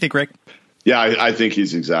right. What do you think, Rick? Yeah, I think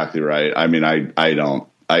he's exactly right. I mean,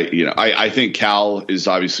 I think Cal is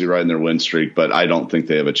obviously right in their win streak, but I don't think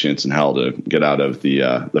they have a chance in hell to get out of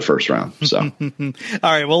the first round. So, all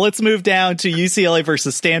right, well, let's move down to UCLA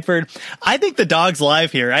versus Stanford. I think the dog's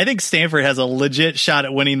live here. I think Stanford has a legit shot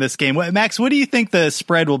at winning this game. Max, what do you think the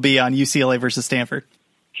spread will be on UCLA versus Stanford?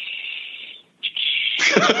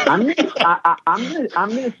 I'm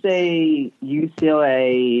gonna say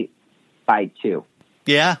UCLA by 2.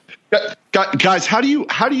 Yeah, guys, how do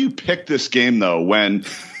you pick this game though? When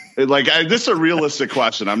this is a realistic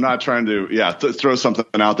question. I'm not trying to throw something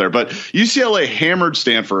out there, but UCLA hammered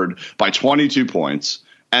Stanford by 22 points.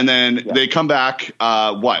 And then they come back,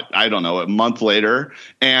 I don't know, a month later,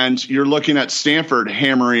 and you're looking at Stanford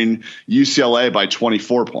hammering UCLA by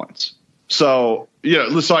 24 points. So,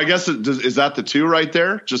 so I guess is that the 2 right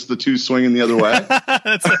there? Just the 2 swinging the other way?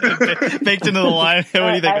 That's baked into the line. What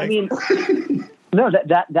do you think? I mean, no,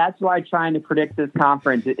 that's why trying to predict this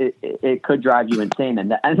conference it could drive you insane.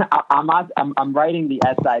 And I'm writing the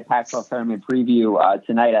SI Pac-12 tournament preview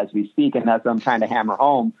tonight as we speak, and that's what I'm trying to hammer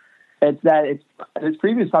home. It's that this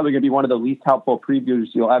preview is probably going to be one of the least helpful previews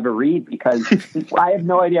you'll ever read, because I have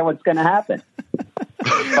no idea what's going to happen.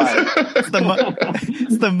 It's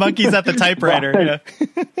the monkeys at the typewriter.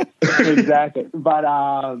 Exactly. But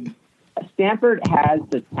Stanford has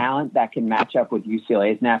the talent that can match up with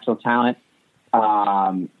UCLA's natural talent. But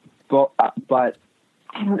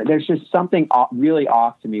I don't know, there's just something really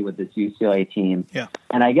off to me with this UCLA team. Yeah.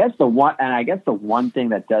 And I guess the one thing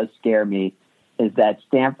that does scare me is that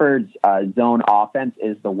Stanford's zone offense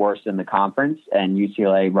is the worst in the conference, and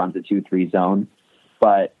UCLA runs a 2-3 zone.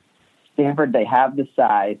 But Stanford, they have the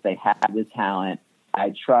size, they have the talent.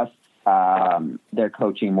 I trust their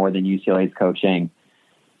coaching more than UCLA's coaching.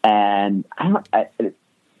 And I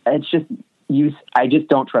just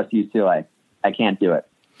don't trust UCLA. I can't do it.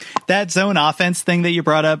 That zone offense thing that you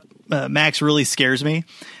brought up, Max, really scares me.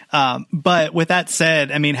 But with that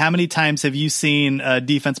said, I mean, how many times have you seen a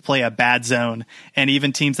defense play a bad zone, and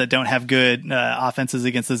even teams that don't have good offenses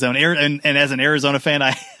against the zone? And as an Arizona fan,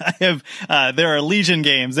 I have there are legion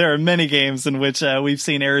games. There are many games in which we've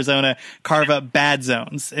seen Arizona carve up bad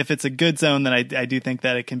zones. If it's a good zone, then I do think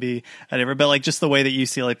that it can be different. But like just the way that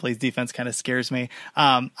UCLA plays defense kind of scares me.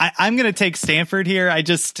 I'm going to take Stanford here. I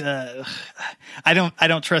just I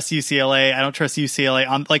don't trust UCLA. I don't trust UCLA.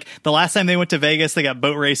 On like the last time they went to Vegas, they got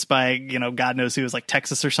boat raced by, God knows who, was like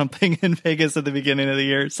Texas or something in Vegas at the beginning of the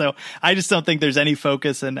year. So I just don't think there's any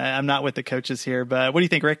focus, and I'm not with the coaches here. But what do you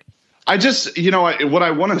think, Rick? I just, what I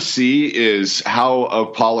want to see is how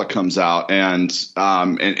Opala comes out and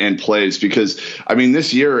plays, because I mean,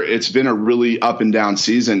 this year it's been a really up and down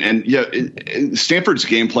season, and Stanford's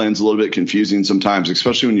game plan is a little bit confusing sometimes,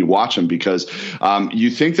 especially when you watch them, because you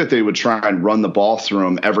think that they would try and run the ball through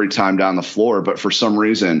them every time down the floor, but for some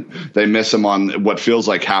reason they miss them on what feels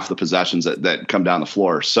like half the possessions that come down the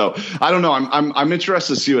floor. So I don't know. I'm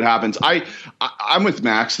interested to see what happens. I'm with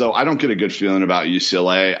Max though. I don't get a good feeling about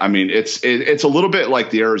UCLA. I mean, it's a little bit like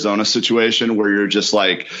the Arizona situation, where you're just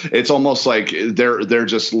like, it's almost like they're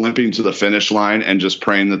just limping to the finish line and just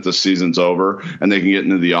praying that the season's over and they can get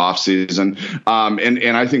into the off season.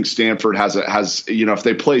 And I think Stanford has if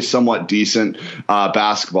they play somewhat decent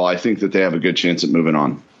basketball, I think that they have a good chance at moving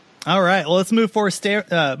on. All right, well, let's move forward.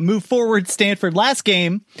 Stanford. Last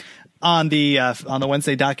game on the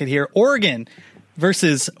Wednesday docket here, Oregon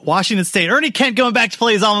versus Washington State. Ernie Kent going back to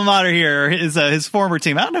play his alma mater here, his former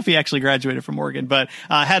team. I don't know if he actually graduated from Oregon, but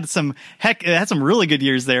had some really good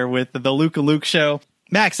years there with the Luke show.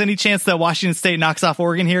 Max, any chance that Washington State knocks off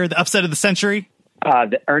Oregon here, the upset of the century?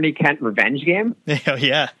 The Ernie Kent revenge game? Oh,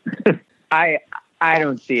 yeah. I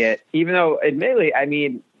don't see it. Even though, admittedly, I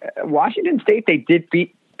mean, Washington State, they did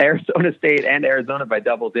beat Arizona State and Arizona by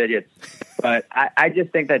double digits. But I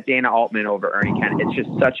just think that Dana Altman over Ernie Kent, it's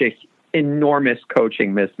just such a enormous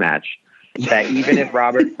coaching mismatch that even if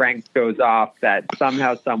Robert Franks goes off, that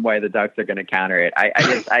somehow, some way the Ducks are going to counter it.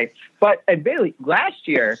 But admittedly, last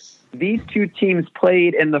year, these two teams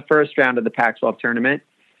played in the first round of the Pac-12 tournament,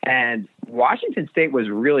 and Washington State was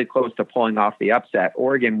really close to pulling off the upset.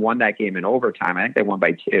 Oregon won that game in overtime. I think they won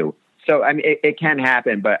by 2. So, I mean, it can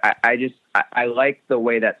happen, but I like the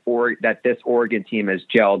way that this Oregon team has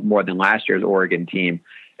gelled more than last year's Oregon team.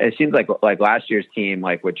 It seems like last year's team,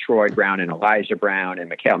 like with Troy Brown and Elijah Brown and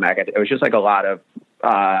Mikhail Mack, it was just like a lot of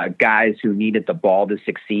guys who needed the ball to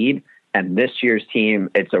succeed. And this year's team,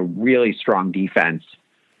 it's a really strong defense.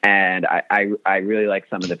 And I really like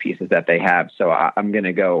some of the pieces that they have. So I'm going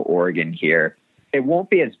to go Oregon here. It won't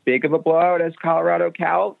be as big of a blowout as Colorado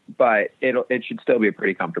Cal, but it should still be a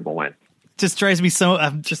pretty comfortable win. Just drives me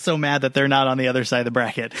I'm just so mad that they're not on the other side of the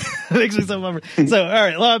bracket. It makes me so bummed. So, all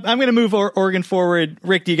right, well, I'm going to move Oregon forward.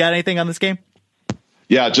 Rick, do you got anything on this game?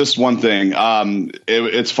 Yeah, just one thing.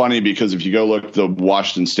 It's funny because if you go look at the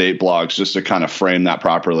Washington State blogs, just to kind of frame that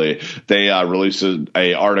properly, they released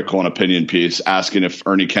a article and opinion piece asking if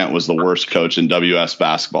Ernie Kent was the worst coach in WS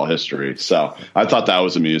basketball history. So I thought that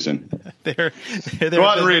was amusing. Go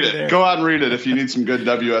out and read it. Go out and read it if you need some good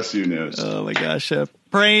WSU news. Oh, my gosh.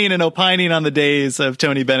 Praying and opining on the days of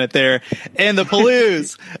Tony Bennett there and the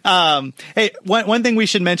Palouse. Hey, one thing we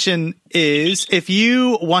should mention is if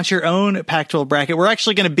you want your own Pac-12 bracket, we're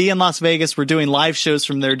actually going to be in Las Vegas. We're doing live shows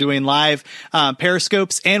from there, doing live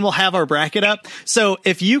periscopes, and we'll have our bracket up. So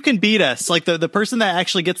if you can beat us, like the person that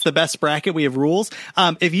actually gets the best bracket, we have rules.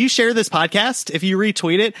 If you share this podcast, if you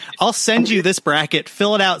retweet it, I'll send you this bracket,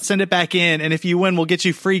 fill it out, send it back in. And if you win, we'll get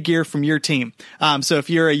you free gear from your team. So if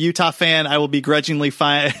you're a Utah fan, I will begrudgingly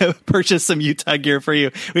purchase some Utah gear for you.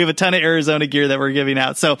 We have a ton of Arizona gear that we're giving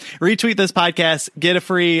out. So retweet this podcast, get a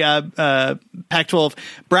free Pac-12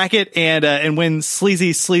 bracket, and win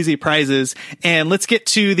sleazy prizes. And let's get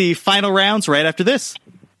to the final rounds right after this.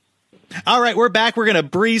 All right, we're back. We're going to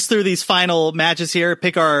breeze through these final matches here,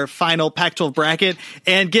 pick our final Pac-12 bracket,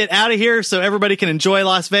 and get out of here so everybody can enjoy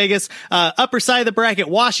Las Vegas. Upper side of the bracket,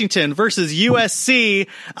 Washington versus USC.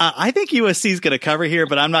 I think USC is going to cover here,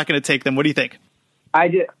 but I'm not going to take them. What do you think?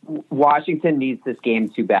 Washington needs this game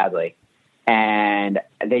too badly, and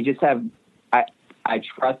they just have. I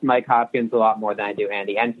trust Mike Hopkins a lot more than I do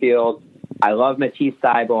Andy Enfield. I love Matisse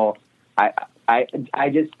Thybulle.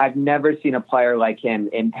 I've never seen a player like him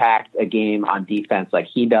impact a game on defense like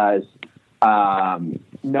he does.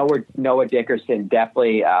 Noah Dickerson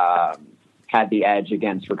definitely had the edge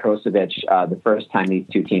against Rakocevic the first time these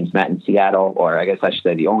two teams met in Seattle, or I guess I should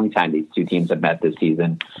say the only time these two teams have met this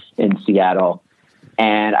season in Seattle.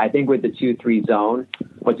 And I think with the 2-3 zone,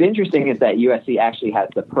 what's interesting is that USC actually has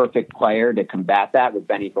the perfect player to combat that with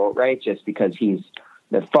Benny Boatwright, just because he's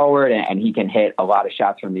the forward and he can hit a lot of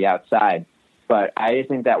shots from the outside. But I just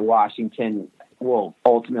think that Washington will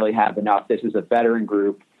ultimately have enough. This is a veteran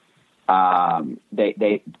group. I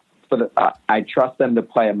trust them to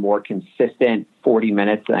play a more consistent 40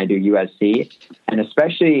 minutes than I do USC. And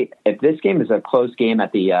especially if this game is a close game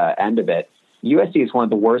at the end of it, USC is one of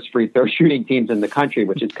the worst free throw shooting teams in the country,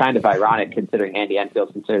 which is kind of ironic considering Andy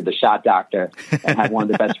Enfield's considered the shot doctor and had one of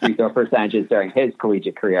the best free throw percentages during his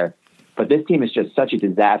collegiate career. But this team is just such a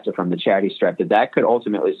disaster from the charity stripe that could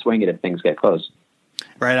ultimately swing it if things get close.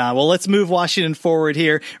 Right on. Well, let's move Washington forward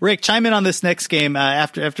here. Rick, chime in on this next game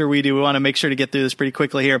after we do. We want to make sure to get through this pretty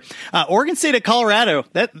quickly here. Oregon State at Colorado.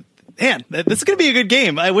 This is going to be a good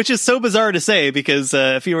game, which is so bizarre to say because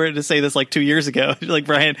if you were to say this like 2 years ago, like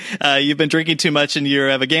Brian, you've been drinking too much and you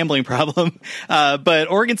have a gambling problem. But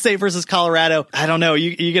Oregon State versus Colorado, I don't know.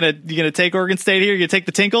 You gonna take Oregon State here? You gonna take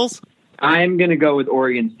the Tinkles? I'm going to go with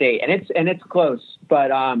Oregon State, and it's close,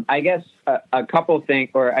 but I guess a couple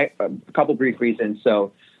brief reasons.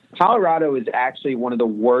 So Colorado is actually one of the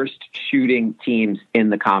worst shooting teams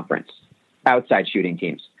in the conference, outside shooting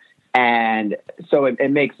teams. And so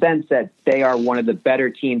it makes sense that they are one of the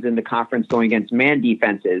better teams in the conference going against man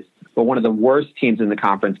defenses, but one of the worst teams in the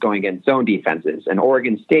conference going against zone defenses. And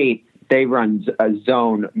Oregon State, they run a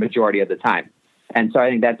zone majority of the time. And so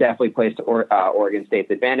I think that definitely plays to Oregon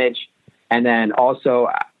State's advantage. And then also,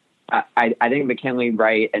 I think McKinley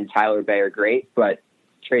Wright and Tyler Bay are great, but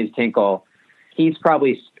Trez Tinkle, he's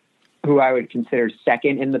probably who I would consider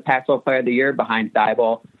second in the Pac-12 Player of the Year behind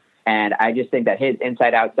Thibault. And I just think that his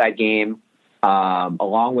inside-outside game,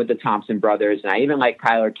 along with the Thompson brothers, and I even like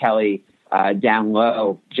Kyler Kelly down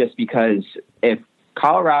low, just because if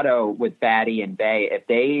Colorado with Batty and Bay, if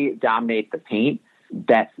they dominate the paint,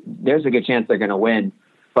 that there's a good chance they're going to win.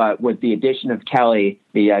 But with the addition of Kelly,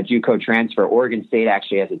 the JUCO transfer, Oregon State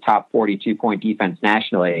actually has a top 42-point defense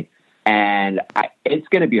nationally. And it's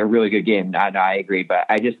going to be a really good game. I agree. But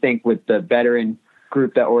I just think with the veteran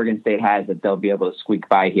group that Oregon State has, that they'll be able to squeak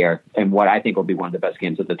by here in what I think will be one of the best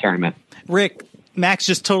games of the tournament. Rick, Max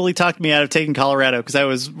just totally talked me out of taking Colorado because I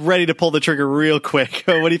was ready to pull the trigger real quick.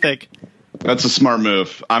 What do you think? That's a smart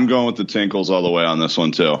move. I'm going with the Tinkles all the way on this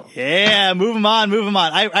one, too. Yeah, move them on.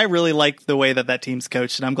 I really like the way that team's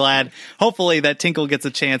coached, and I'm glad, hopefully, that Tinkle gets a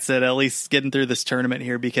chance at least getting through this tournament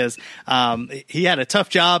here because he had a tough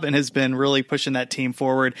job and has been really pushing that team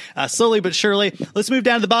forward slowly but surely. Let's move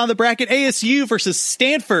down to the bottom of the bracket. ASU versus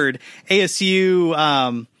Stanford.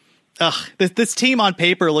 ASU... this team on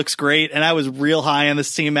paper looks great, and I was real high on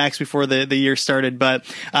this team, Max, before the year started,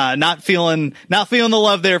 but not feeling the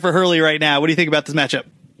love there for Hurley right now. What do you think about this matchup?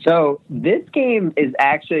 So this game is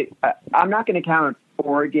actually I'm not going to count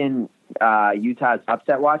Oregon Utah's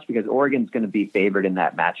upset watch because Oregon's going to be favored in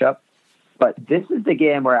that matchup, but this is the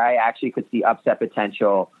game where I actually could see upset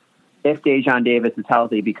potential if Dejon Davis is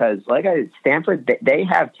healthy because, like I said, Stanford, they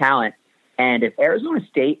have talent. And if Arizona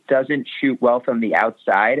State doesn't shoot well from the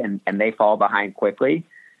outside and they fall behind quickly,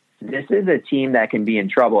 this is a team that can be in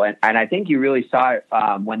trouble. And I think you really saw it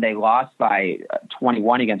when they lost by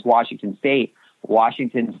 21 against Washington State.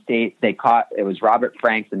 Washington State, it was Robert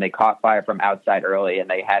Franks, and they caught fire from outside early, and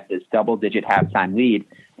they had this double-digit halftime lead.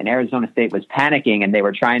 And Arizona State was panicking, and they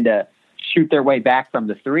were trying to shoot their way back from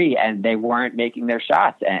the three, and they weren't making their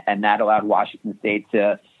shots. And that allowed Washington State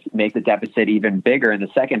to make the deficit even bigger in the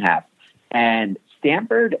second half. And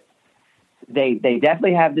Stanford, they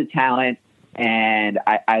definitely have the talent, and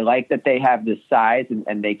I like that they have the size,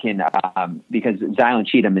 and they can because Zylan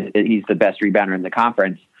Cheatham, he's the best rebounder in the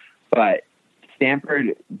conference. But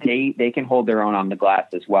Stanford, they can hold their own on the glass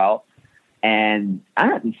as well. And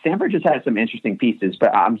Stanford just has some interesting pieces,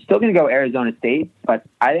 but I'm still going to go Arizona State. But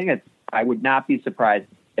I would not be surprised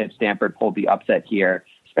if Stanford pulled the upset here,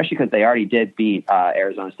 especially because they already did beat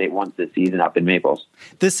Arizona State once this season up in Maples.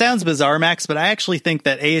 This sounds bizarre, Max, but I actually think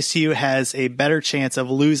that ASU has a better chance of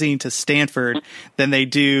losing to Stanford than they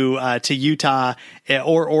do to Utah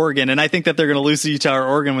or Oregon. And I think that they're going to lose to Utah or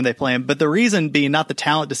Oregon when they play them. But the reason being not the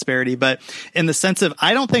talent disparity, but in the sense of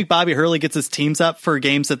I don't think Bobby Hurley gets his teams up for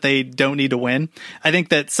games that they don't need to win. I think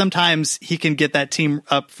that sometimes he can get that team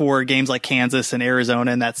up for games like Kansas and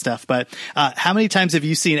Arizona and that stuff. But how many times have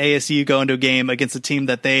you seen ASU go into a game against a team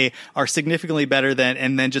that they are significantly better than,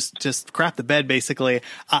 and then just crap the bed, basically?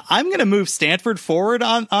 I'm going to move Stanford forward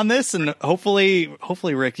on this, and hopefully,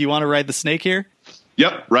 Rick, you want to ride the snake here?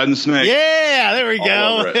 Yep, red and snake. Yeah, there we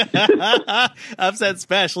go. Upset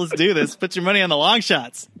special. Let's do this. Put your money on the long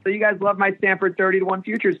shots. So you guys love my Stanford 30-1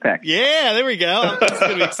 futures pick. Yeah, there we go. It's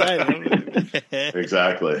going to be exciting.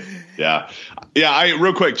 Exactly. Yeah.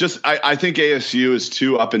 Real quick, I think ASU is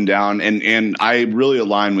too up and down, and I really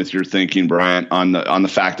align with your thinking, Bryant, on the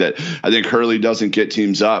fact that I think Hurley doesn't get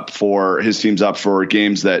teams up for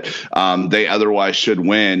games that they otherwise should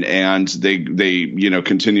win, and they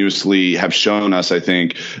continuously have shown us, I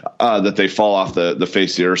think, that they fall off the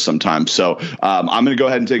face of the earth sometimes. So I'm going to go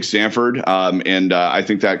ahead and take Stanford, and I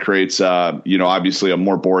think that creates obviously a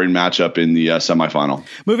more boring matchup in the semifinal.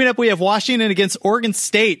 Moving up, we have Washington against Oregon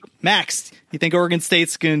State. Max, you think Oregon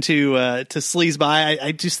State's going to sleaze by?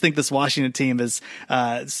 I just think this Washington team is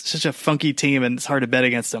such a funky team, and it's hard to bet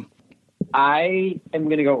against them. I am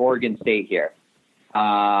going to go Oregon State here.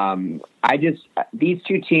 These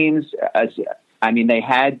two teams, they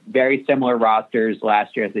had very similar rosters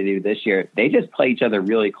last year as they do this year. They just play each other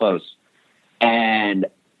really close. And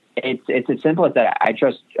it's as simple as that. I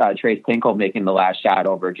trust Trace Tinkle making the last shot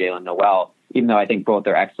over Jalen Noel, even though I think both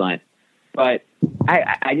are excellent. But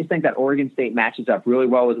I just think that Oregon State matches up really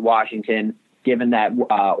well with Washington, given that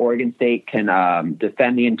Oregon State can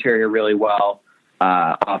defend the interior really well.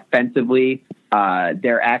 Offensively,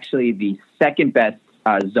 they're actually the second best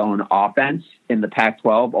zone offense in the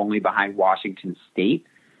Pac-12, only behind Washington State.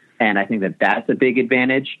 And I think that that's a big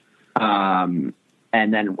advantage. And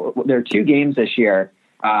then there are two games this year.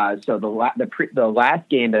 So the last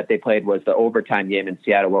game that they played was the overtime game in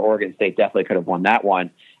Seattle, where Oregon State definitely could have won that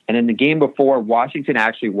one. And in the game before, Washington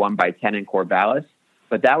actually won by 10 in Corvallis,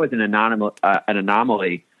 but that was an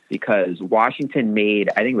anomaly because Washington made,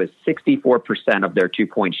 I think it was 64% of their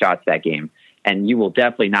 2-point shots that game. And you will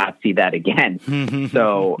definitely not see that again.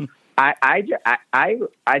 So I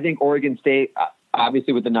think Oregon State,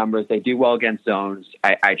 obviously with the numbers, they do well against zones.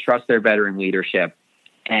 I trust their veteran leadership.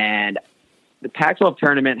 And the Pac-12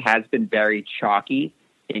 tournament has been very chalky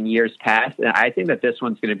in years past. And I think that this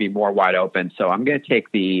one's going to be more wide open. So I'm going to take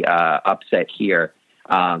the upset here.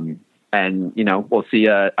 And, we'll see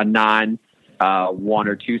a non 1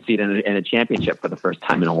 or 2 seed in a championship for the first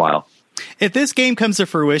time in a while. If this game comes to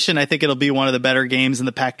fruition, I think it'll be one of the better games in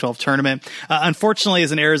the Pac-12 tournament. Unfortunately,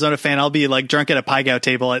 as an Arizona fan, I'll be like drunk at a pie gow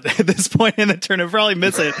table at this point in the tournament. Probably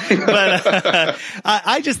miss it, but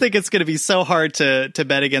I just think it's going to be so hard to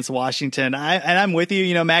bet against Washington. And I'm with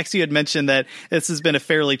you. Max, you had mentioned that this has been a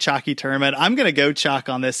fairly chalky tournament. I'm going to go chalk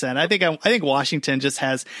on this end. I think Washington just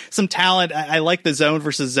has some talent. I like the zone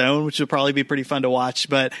versus zone, which will probably be pretty fun to watch.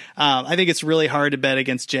 But I think it's really hard to bet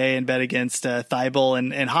against Jay and bet against Thibault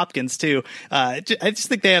and Hopkins too. I just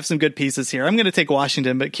think they have some good pieces here. I'm going to take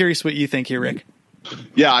Washington, but curious what you think here, Rick.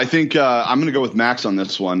 Yeah, I think I'm going to go with Max on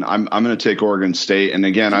this one. I'm going to take Oregon State. And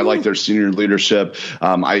again, I like their senior leadership.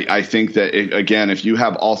 I think that, if you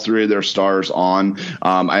have all three of their stars on,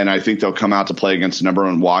 and I think they'll come out to play against number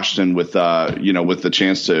one Washington with the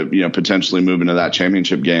chance to, potentially move into that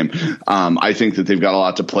championship game. I think that they've got a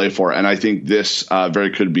lot to play for. And I think this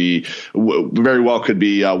very well could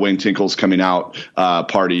be Wayne Tinkle's coming out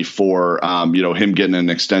party for, him getting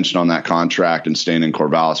an extension on that contract and staying in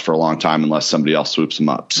Corvallis for a long time unless somebody else swoops them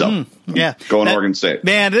up. So going Oregon State.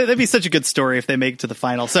 Man, that'd be such a good story if they make it to the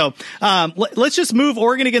final. So let's just move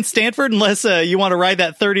Oregon against Stanford unless you want to ride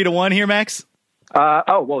that 30-1 here, Max.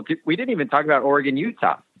 We didn't even talk about Oregon,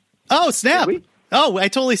 Utah. Oh, snap. Oh, I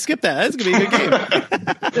totally skipped that. That's going to be a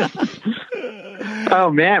good game. Oh,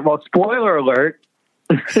 man. Well, spoiler alert.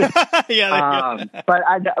 But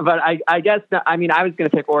I guess, I was going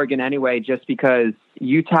to pick Oregon anyway, just because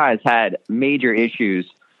Utah has had major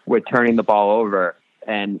issues with turning the ball over,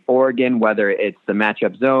 and Oregon, whether it's the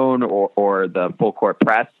matchup zone or the full court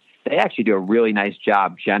press, they actually do a really nice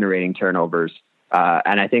job generating turnovers.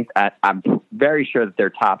 And I think I'm very sure that they're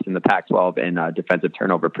tops in the Pac-12 in defensive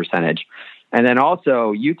turnover percentage. And then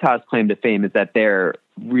also Utah's claim to fame is that they're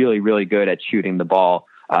really, really good at shooting the ball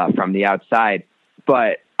from the outside.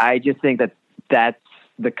 But I just think that that's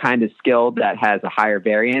the kind of skill that has a higher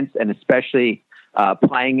variance, and especially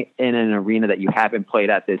playing in an arena that you haven't played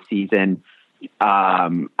at this season.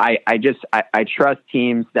 I trust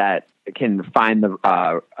teams that can find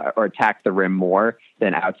or attack the rim more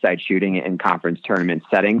than outside shooting in conference tournament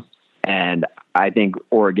settings. And I think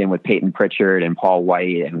Oregon with Peyton Pritchard and Paul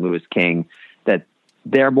White and Lewis King, that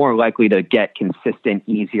they're more likely to get consistent,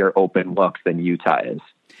 easier open looks than Utah is.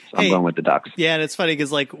 So I'm going with the Ducks. Yeah, and it's funny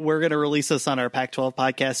because we're going to release this on our Pac-12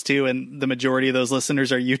 podcast too, and the majority of those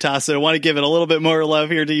listeners are Utah. So I want to give it a little bit more love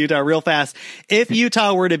here to Utah real fast. If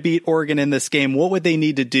Utah were to beat Oregon in this game, what would they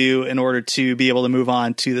need to do in order to be able to move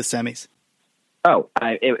on to the semis?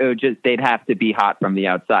 It would just, they'd have to be hot from the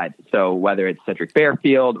outside. So whether it's Cedric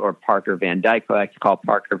Bearfield or Parker Van Dyke, I like to call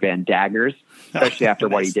Parker Van Daggers, especially after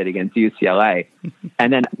what he did against UCLA.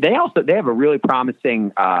 And then they have a really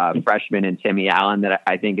promising freshman in Timmy Allen that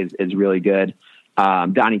I think is really good.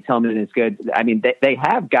 Donnie Tillman is good. I mean, they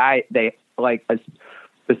have guys,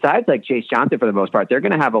 besides like Chase Johnson for the most part, they're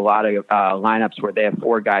going to have a lot of lineups where they have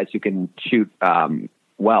 4 guys who can shoot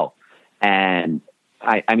well. And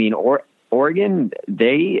I mean, Oregon,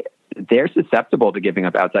 they're susceptible to giving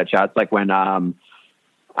up outside shots. Like when when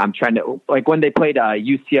they played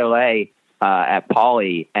UCLA at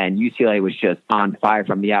Pauley, and UCLA was just on fire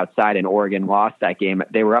from the outside, and Oregon lost that game.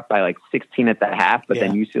 They were up by like 16 at the half, but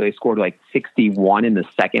then UCLA scored like 61 in the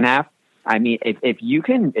second half. I mean, if you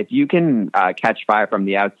can catch fire from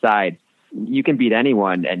the outside, you can beat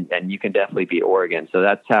anyone, and you can definitely beat Oregon. So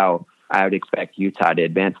that's how I would expect Utah to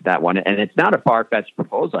advance that one. And it's not a far-fetched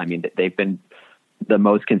proposal. I mean, they've been the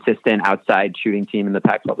most consistent outside shooting team in the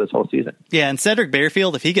Pac-12 this whole season. Yeah, and Cedric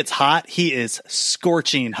Bearfield, if he gets hot, he is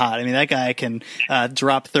scorching hot. I mean, that guy can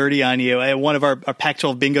drop 30 on you. One of our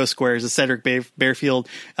Pac-12 bingo squares is Cedric Bearfield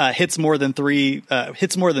hits more than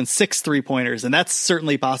 6 3-pointers, and that's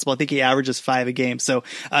certainly possible. I think he averages 5 a game, so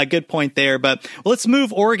good point there. But let's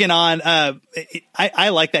move Oregon on. I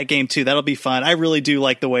like that game too. That'll be fun. I really do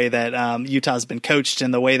like the way that Utah's been coached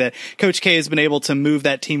and the way that Coach K has been able to move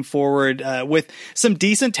that team forward with some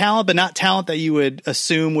decent talent, but not talent that you would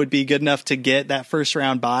assume would be good enough to get that first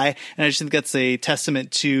round bye. And I just think that's a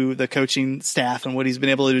testament to the coaching staff and what he's been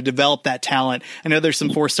able to develop that talent. I know there's some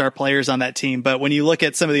 4-star players on that team, but when you look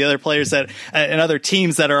at some of the other players that and other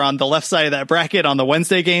teams that are on the left side of that bracket on the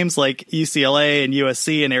Wednesday games, like UCLA and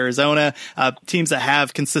USC and Arizona, teams that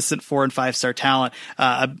have consistent 4- and 5-star talent,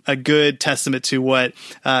 a good testament to what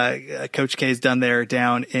Coach K has done there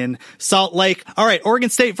down in Salt Lake. All right, Oregon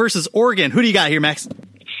State versus Oregon. Who do you got here, Max?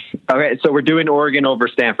 Okay, so we're doing Oregon over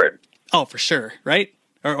Stanford. Oh, for sure, right?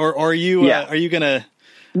 Or are you are you gonna?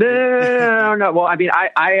 No. Well, I mean,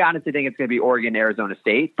 I honestly think it's going to be Oregon, Arizona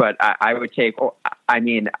State, but I would take. I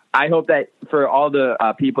mean, I hope that for all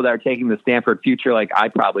the people that are taking the Stanford future, like I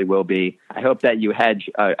probably will be, I hope that you hedge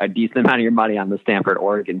a decent amount of your money on the Stanford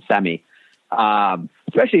Oregon semi.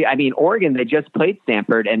 Especially, I mean, Oregon, they just played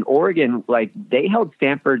Stanford, and Oregon, like, they held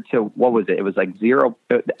Stanford to, what was it? It was like 0.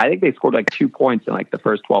 I think they scored like 2 points in like the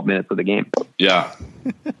first 12 minutes of the game. Yeah.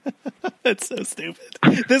 That's so stupid.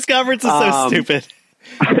 This conference is so stupid.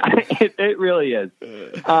 It really is.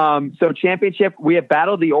 So championship, we have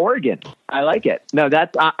battled the Oregon. I like it. No,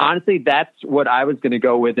 that's honestly, that's what I was going to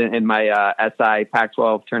go with in my SI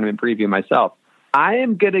Pac-12 tournament preview myself. I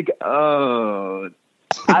am going to go,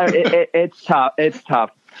 it's tough. It's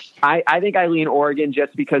tough. I think I lean Oregon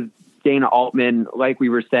just because Dana Altman, like we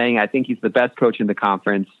were saying, I think he's the best coach in the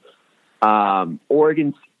conference.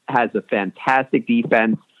 Oregon has a fantastic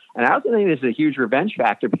defense. And I also think there's a huge revenge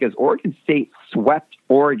factor because Oregon State swept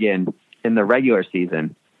Oregon in the regular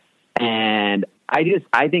season. And I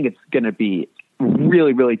think it's going to be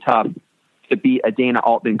really, really tough to beat a Dana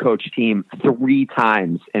Altman coach team 3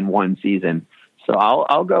 times in one season. So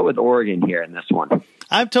I'll go with Oregon here in this one.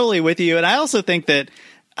 I'm totally with you. And I also think that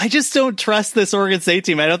I just don't trust this Oregon State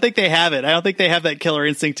team. I don't think they have it. I don't think they have that killer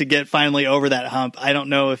instinct to get finally over that hump. I don't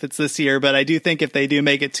know if it's this year, but I do think if they do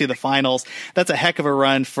make it to the finals, that's a heck of a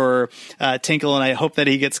run for Tinkle, and I hope that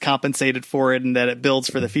he gets compensated for it and that it builds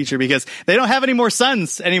for the future because they don't have any more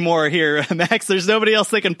sons anymore here, Max. There's nobody else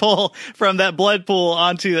they can pull from that blood pool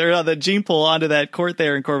onto the gene pool onto that court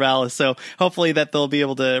there in Corvallis. So hopefully that they'll be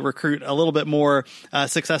able to recruit a little bit more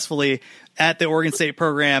successfully at the Oregon State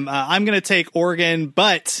program. I'm going to take Oregon,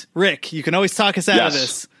 but Rick, you can always talk us out of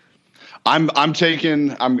this. I'm going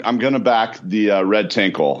to back the Red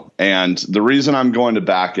Tinkle. And the reason I'm going to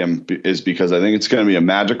back him is because I think it's going to be a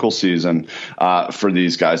magical season for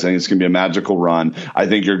these guys. I think it's going to be a magical run. I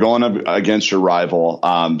think you're going up against your rival,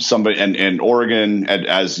 somebody, and Oregon,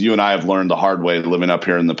 as you and I have learned the hard way living up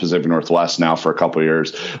here in the Pacific Northwest now for a couple of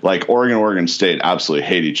years, like Oregon State absolutely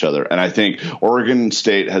hate each other. And I think Oregon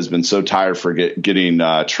State has been so tired for getting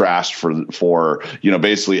trashed for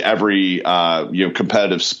basically every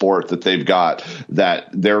competitive sport that they've got, that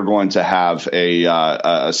they're going to have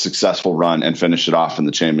a successful run and finish it off in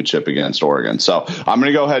the championship against Oregon. So I'm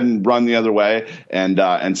going to go ahead and run the other way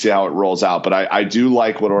and see how it rolls out. But I do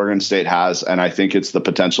like what Oregon State has, and I think it's the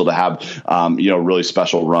potential to have a really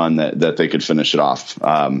special run that they could finish it off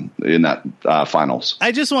in that finals.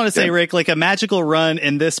 I just want to say, Rick, like a magical run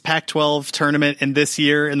in this Pac-12 tournament in this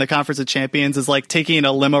year in the Conference of Champions is like taking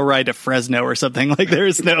a limo ride to Fresno or something. Like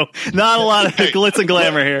there's not a lot of glitz and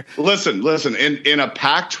glamour here. listen. In a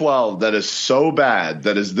Pac-12 that is so bad,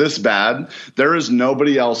 that is this bad, there is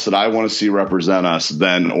nobody else that I want to see represent us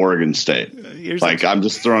than Oregon State. I'm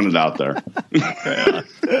just throwing it out there.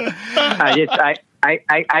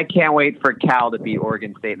 I can't wait for Cal to beat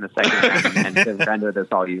Oregon State in the second round and to render this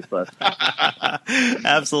all useless.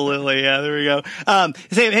 Absolutely. Yeah, there we go.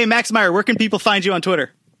 Hey, Max Meyer, where can people find you on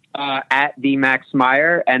Twitter? At the Max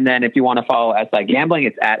Meyer. And then if you want to follow SI Gambling,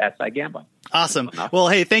 it's at SI Gambling. Awesome. Well,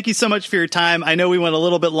 hey, thank you so much for your time. I know we went a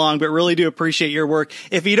little bit long, but really do appreciate your work.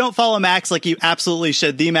 If you don't follow Max, like you absolutely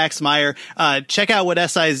should, the Max Meyer, check out what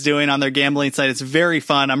SI is doing on their gambling site. It's very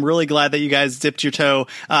fun. I'm really glad that you guys dipped your toe,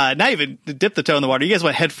 not even dipped the toe in the water. You guys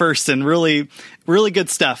went head first and really, really good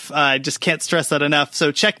stuff. I just can't stress that enough.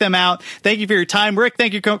 So check them out. Thank you for your time. Rick,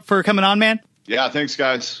 thank you for coming on, man. Yeah, thanks,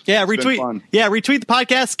 guys. Yeah, retweet. Yeah, retweet the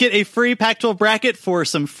podcast. Get a free Pac-12 bracket for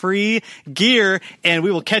some free gear, and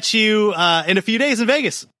we will catch you in a few days in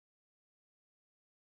Vegas.